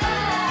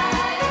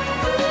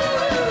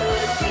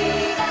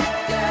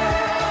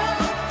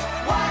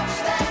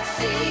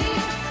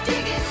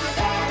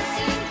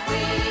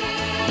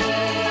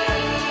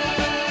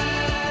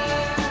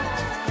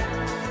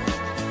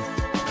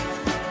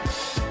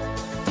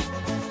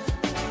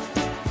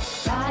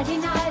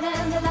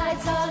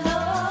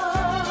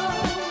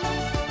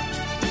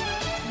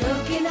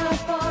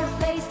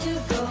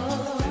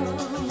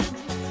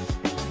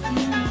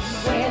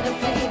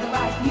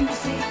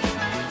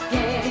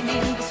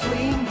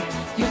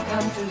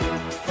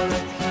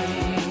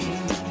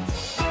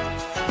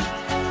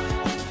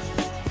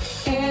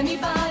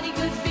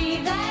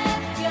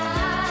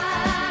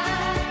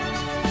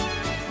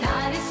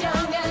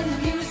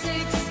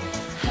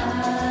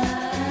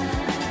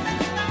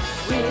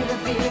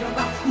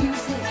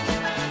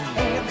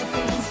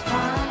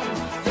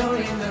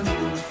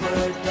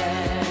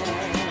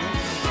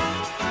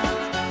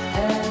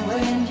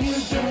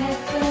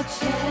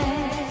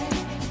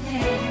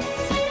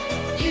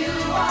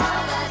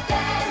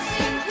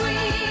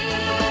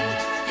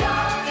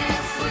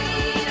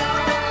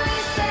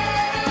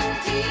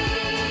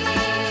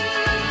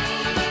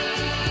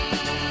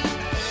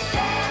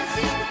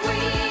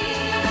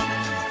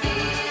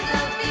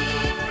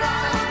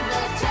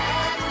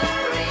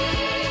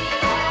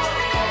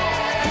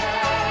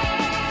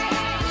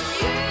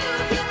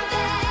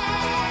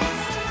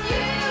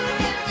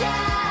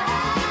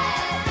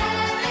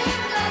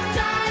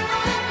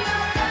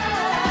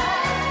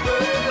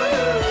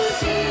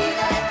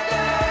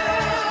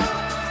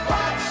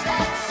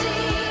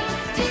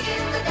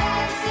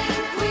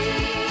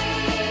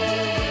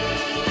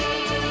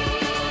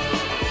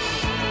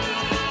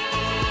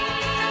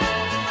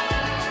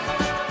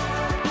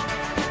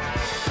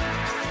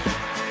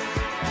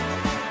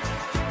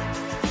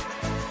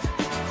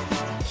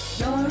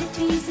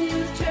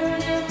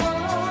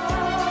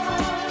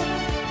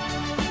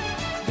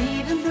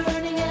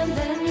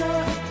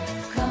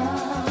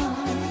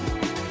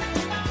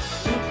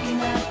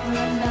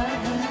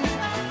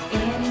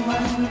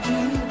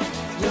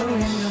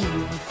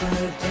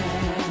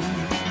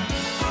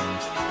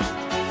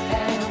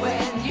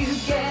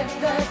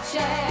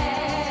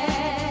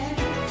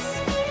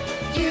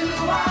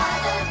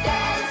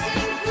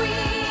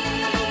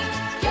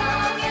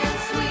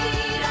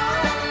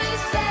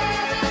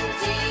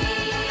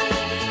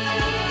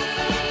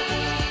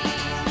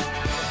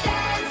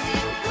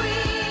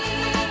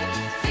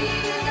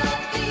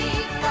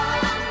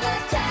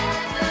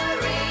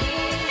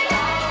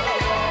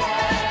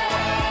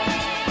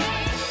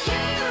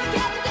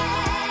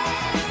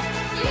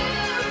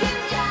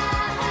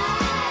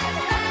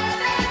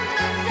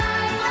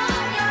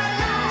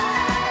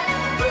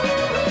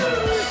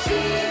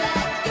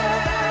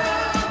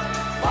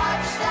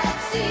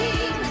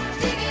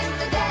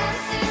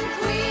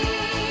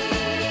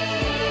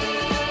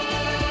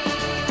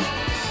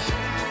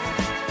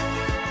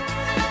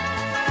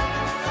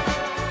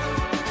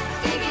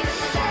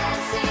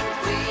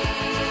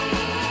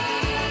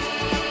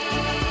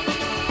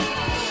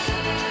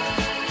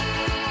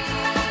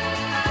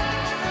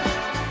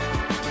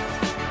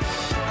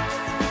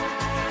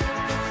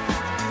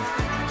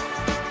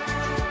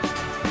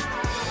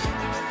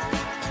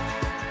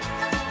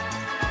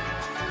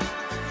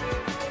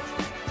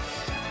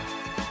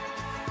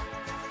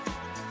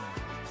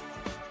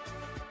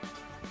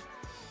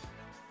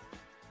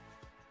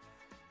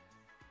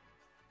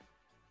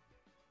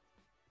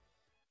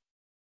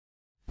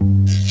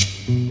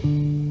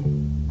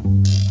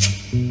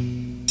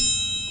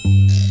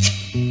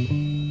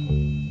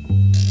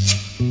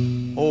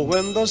Oh,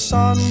 when the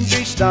sun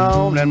beats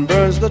down and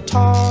burns the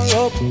tar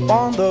up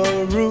on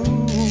the roof,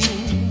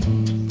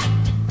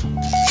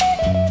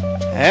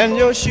 and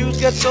your shoes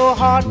get so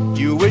hot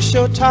you wish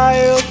your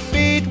tired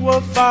feet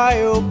were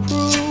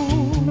fireproof.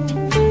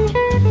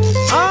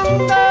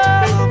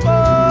 Under the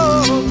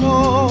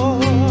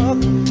boardwalk,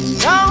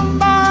 down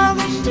by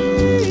the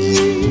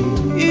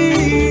sea,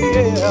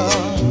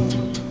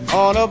 yeah,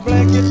 on a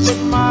blanket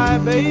with my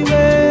baby,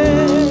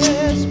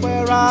 that's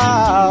where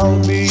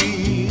I'll be.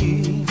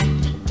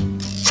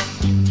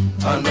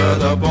 Under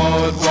the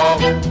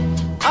boardwalk,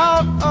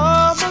 out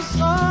of the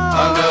sun,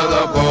 under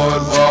the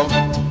boardwalk,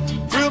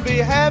 we'll be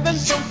having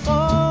some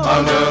fun.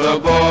 Under the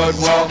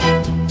boardwalk,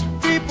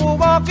 people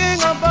walking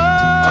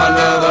above.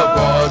 Under the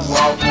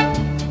boardwalk,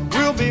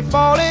 we'll be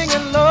falling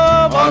in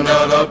love.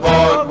 Under the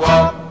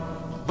boardwalk,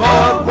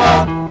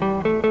 boardwalk.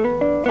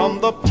 From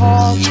the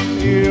park,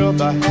 hear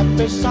the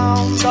happy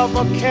sound of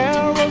a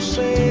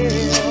carousel.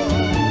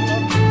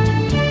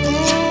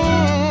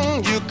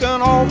 You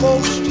can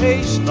almost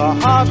taste the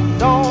hot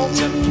dogs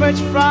and French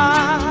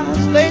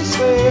fries they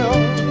sell.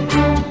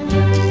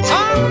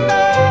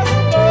 Under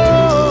the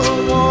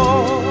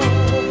boardwalk,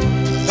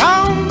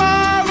 down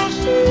by the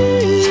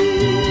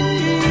sea,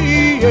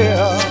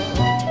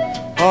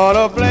 yeah, on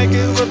a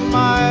blanket with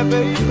my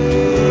baby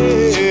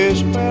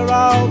is where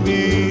I'll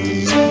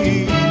be.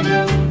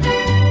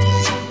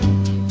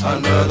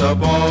 Under the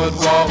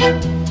boardwalk,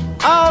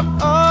 out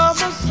of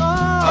the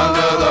sun,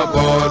 under the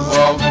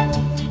boardwalk,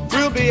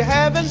 we'll be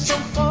having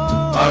some fun.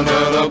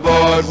 Under the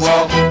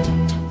boardwalk,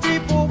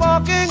 people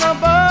walking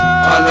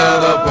above. Under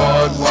the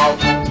boardwalk,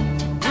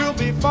 we'll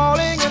be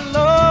falling in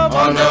love.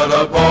 Under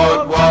the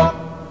boardwalk,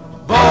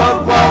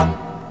 boardwalk.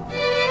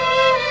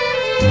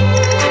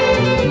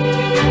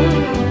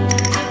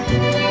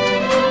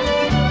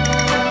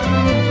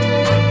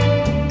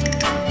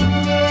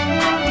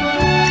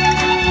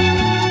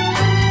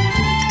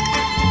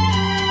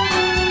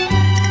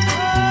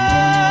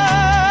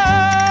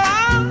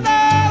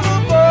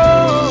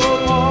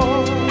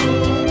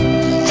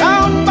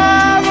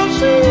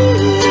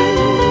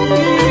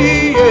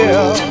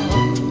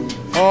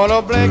 On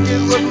a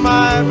blanket with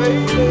my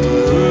baby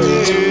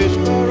is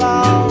where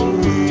I'll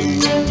be.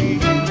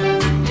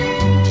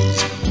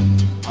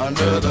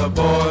 Under the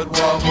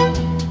boardwalk,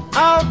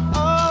 out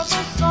of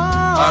the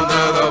sun,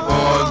 under the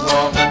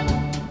boardwalk,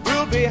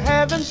 we'll be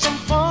having some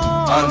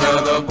fun. Under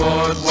the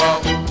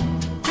boardwalk,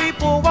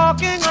 people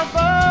walking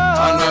above.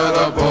 Under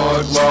the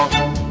boardwalk,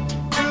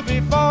 we'll be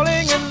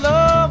falling in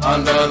love.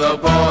 Under the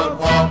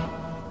boardwalk,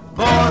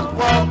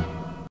 boardwalk.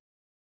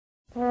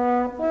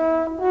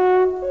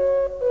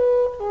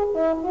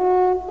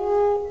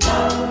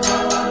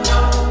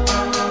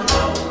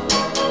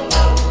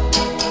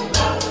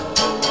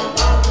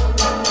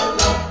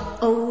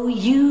 Oh,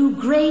 you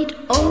great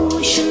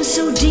ocean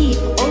so deep,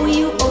 oh,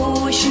 you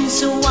ocean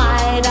so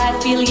wide, I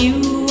feel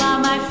you are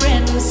my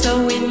friend,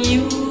 so in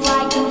you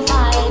I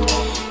confide.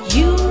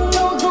 You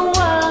know the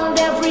world,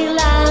 every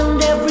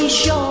land, every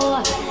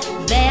shore,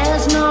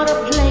 there's not a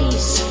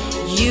place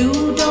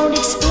you don't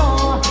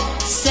explore.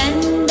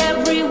 Send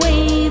every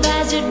wave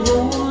as it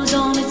rolls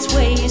on its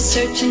way,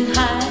 searching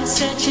high,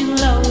 searching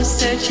low,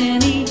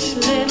 searching each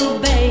little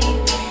bay.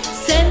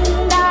 Send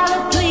out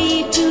a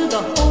plea to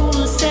the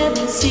whole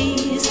seven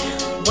seas,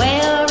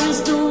 where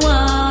is the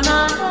one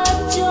I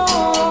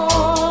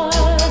adore?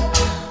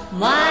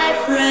 My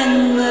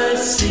friend the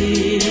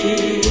sea,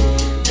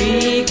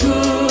 be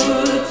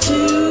good to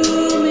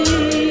me.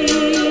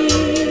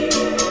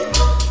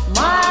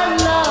 My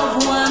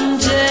love, one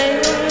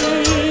day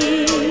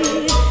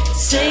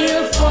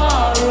sail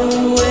far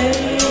away.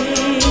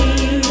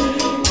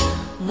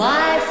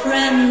 My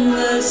friend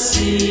the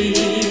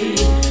sea,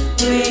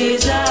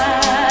 please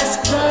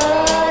ask the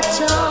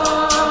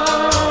tide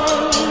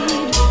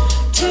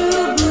to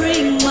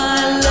bring my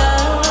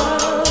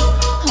love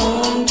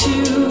home to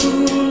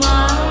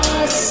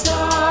my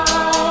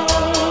side.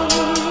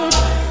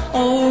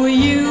 Oh,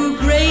 you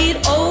great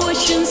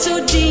ocean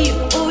so deep,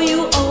 oh,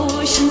 you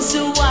ocean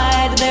so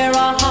wide, there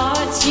are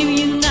hearts you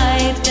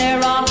unite,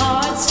 there are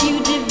hearts you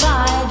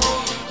divide.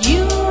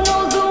 You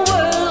know the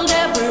world,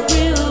 every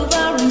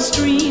river and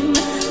stream,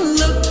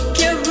 look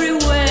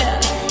everywhere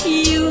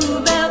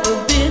you've ever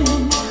been.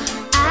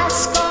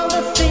 Ask all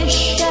the fish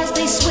as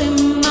they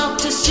swim out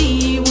to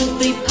sea, would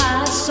they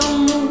pass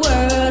on the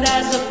word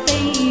as a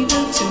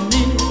favor to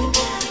me?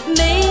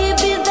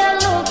 Maybe they'll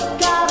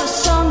look out of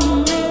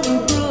some little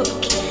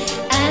brook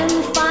and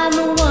find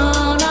the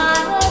one I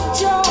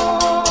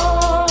adore.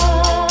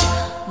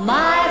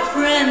 My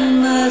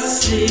friend the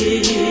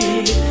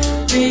sea,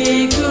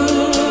 be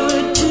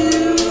good to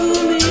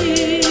me.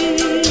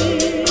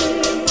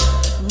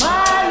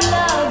 My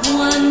love,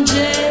 one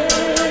day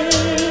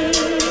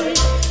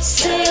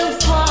sail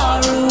far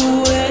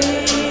away.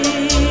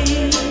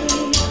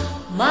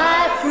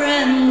 My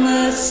friend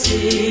the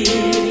sea,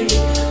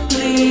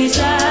 please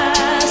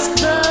ask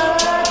the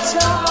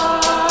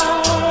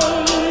tide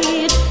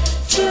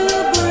to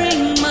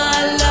bring my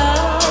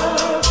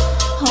love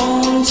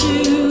home to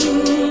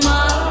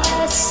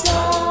my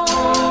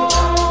side.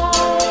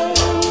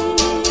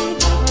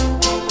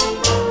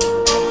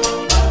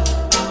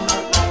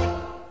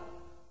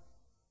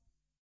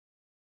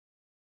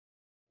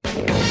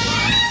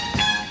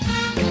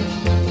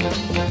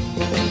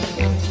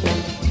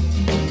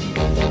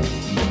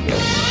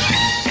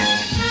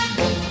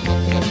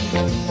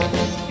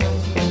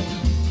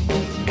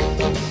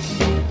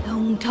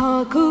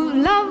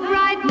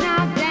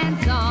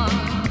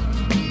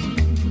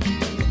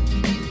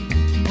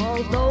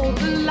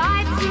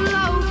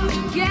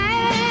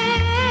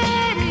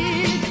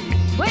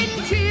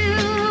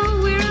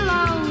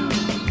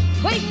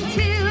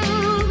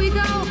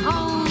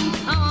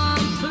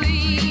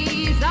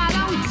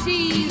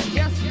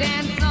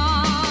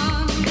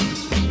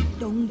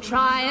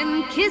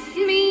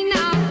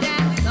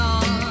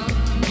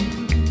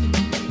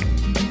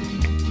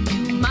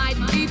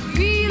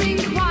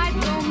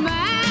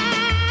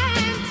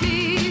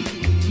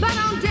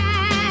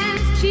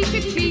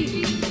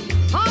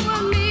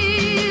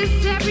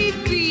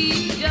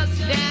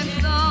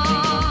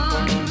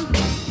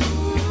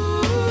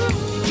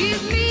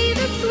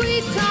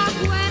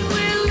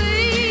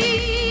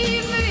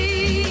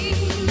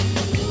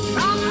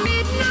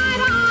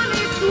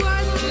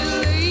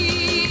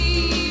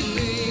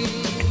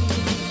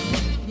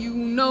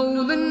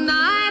 know the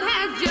night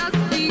has just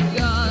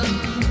begun,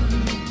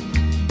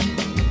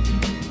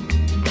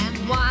 and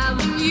while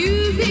the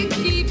music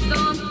keeps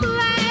on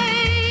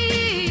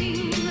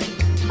playing,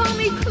 hold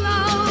me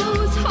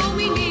close, hold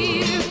me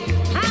near.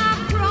 I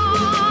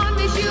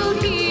promise you'll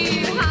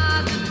hear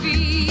how the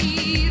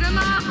beat of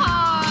my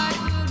heart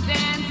will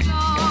dance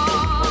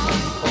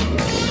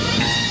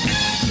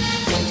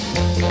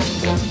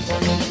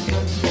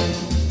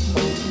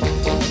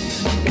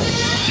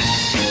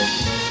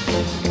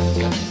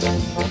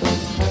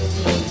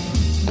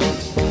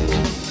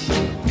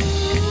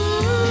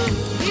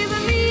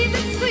Giving me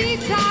the sweet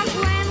talk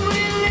when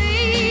we're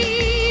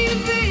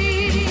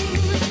leaving.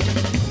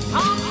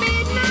 From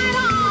midnight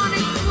on,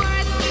 it's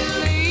worth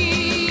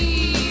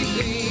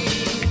believing.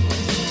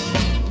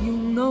 You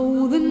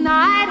know the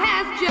night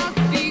has just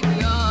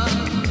begun,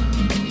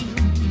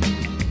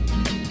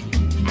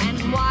 and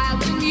while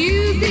the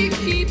music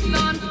keeps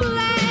on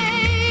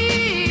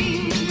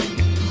playing,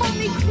 hold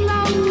me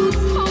close,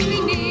 hold me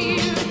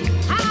near.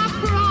 I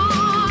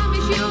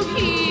promise you'll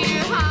hear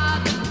how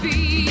the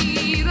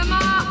beat of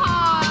my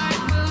heart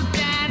will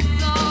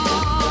dance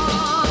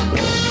on.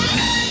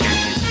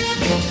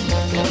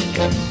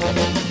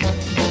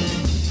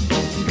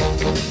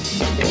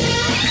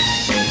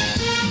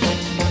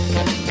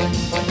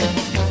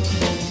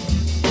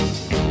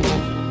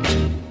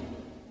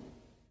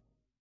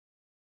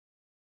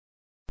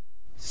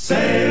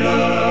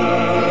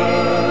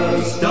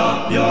 Sailor,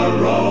 stop your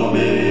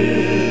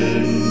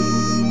roaming.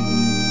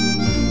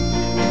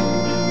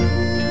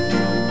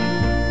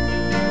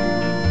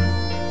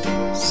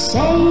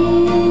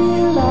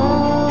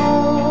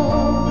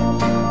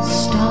 Sailor,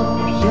 stop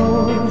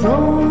your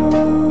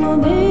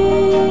roaming.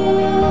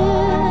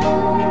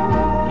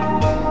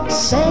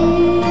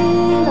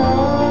 Sailor,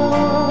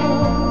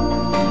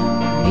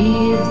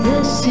 leave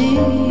the sea.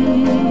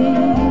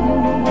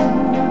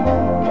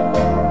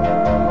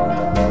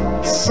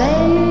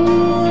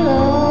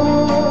 Sailor,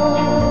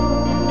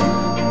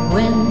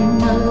 when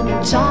the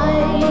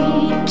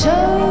tide turns,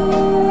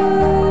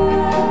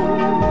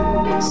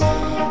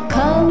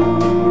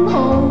 come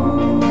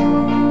home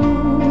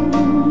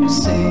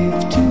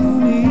safe to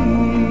me.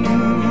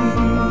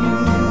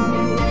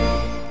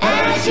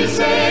 As you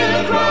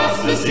sail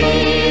across the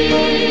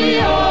sea,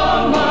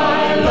 all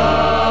my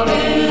love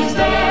is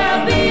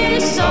there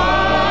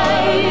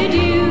beside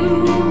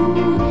you.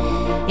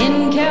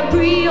 In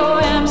Capri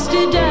or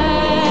Amsterdam,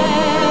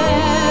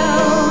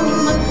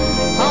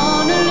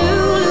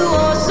 Honolulu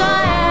or Siam,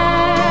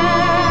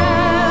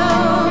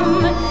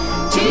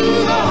 To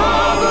the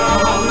harbor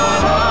of my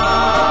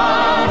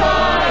heart I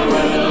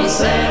will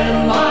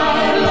send my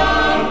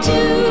love to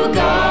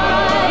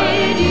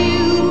guide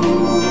you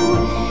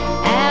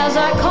as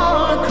I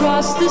call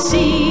across the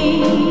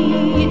sea.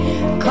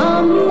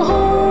 Come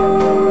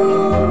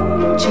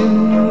home to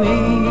me.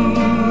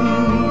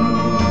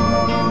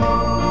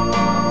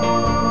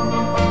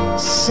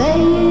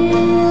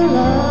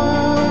 Sailor,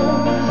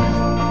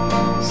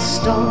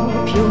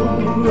 stop your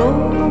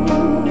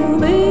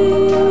roaming.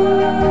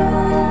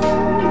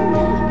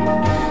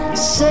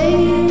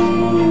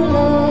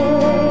 Sailor,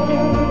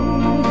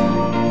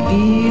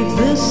 leave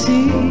the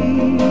sea.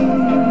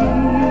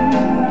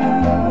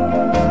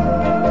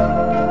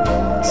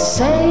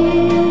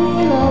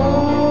 Sailor,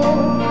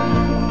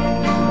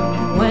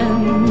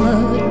 when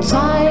the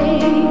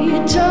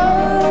tide turns,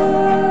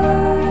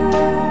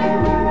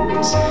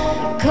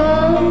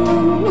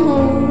 come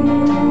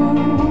home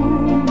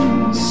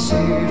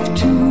safe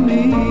to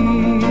me.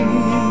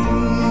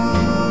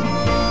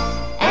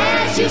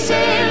 As you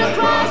sail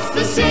across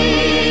the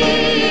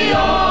sea,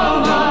 all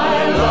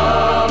my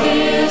love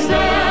is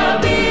there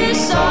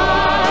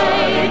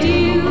beside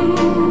you.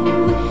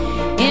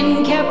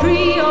 In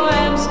Capri or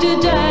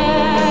Amsterdam,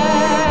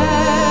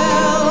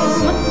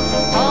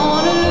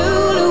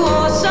 Honolulu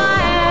or Siam,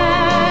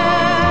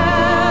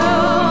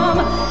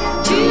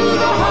 To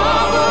the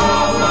harbor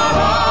of my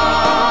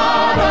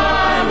heart I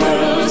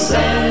will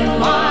send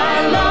my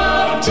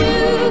love to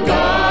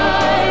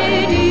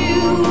guide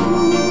you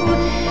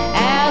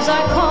as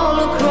I call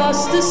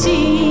across the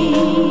sea.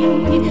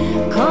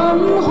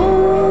 Come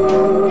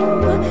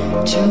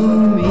home to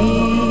me.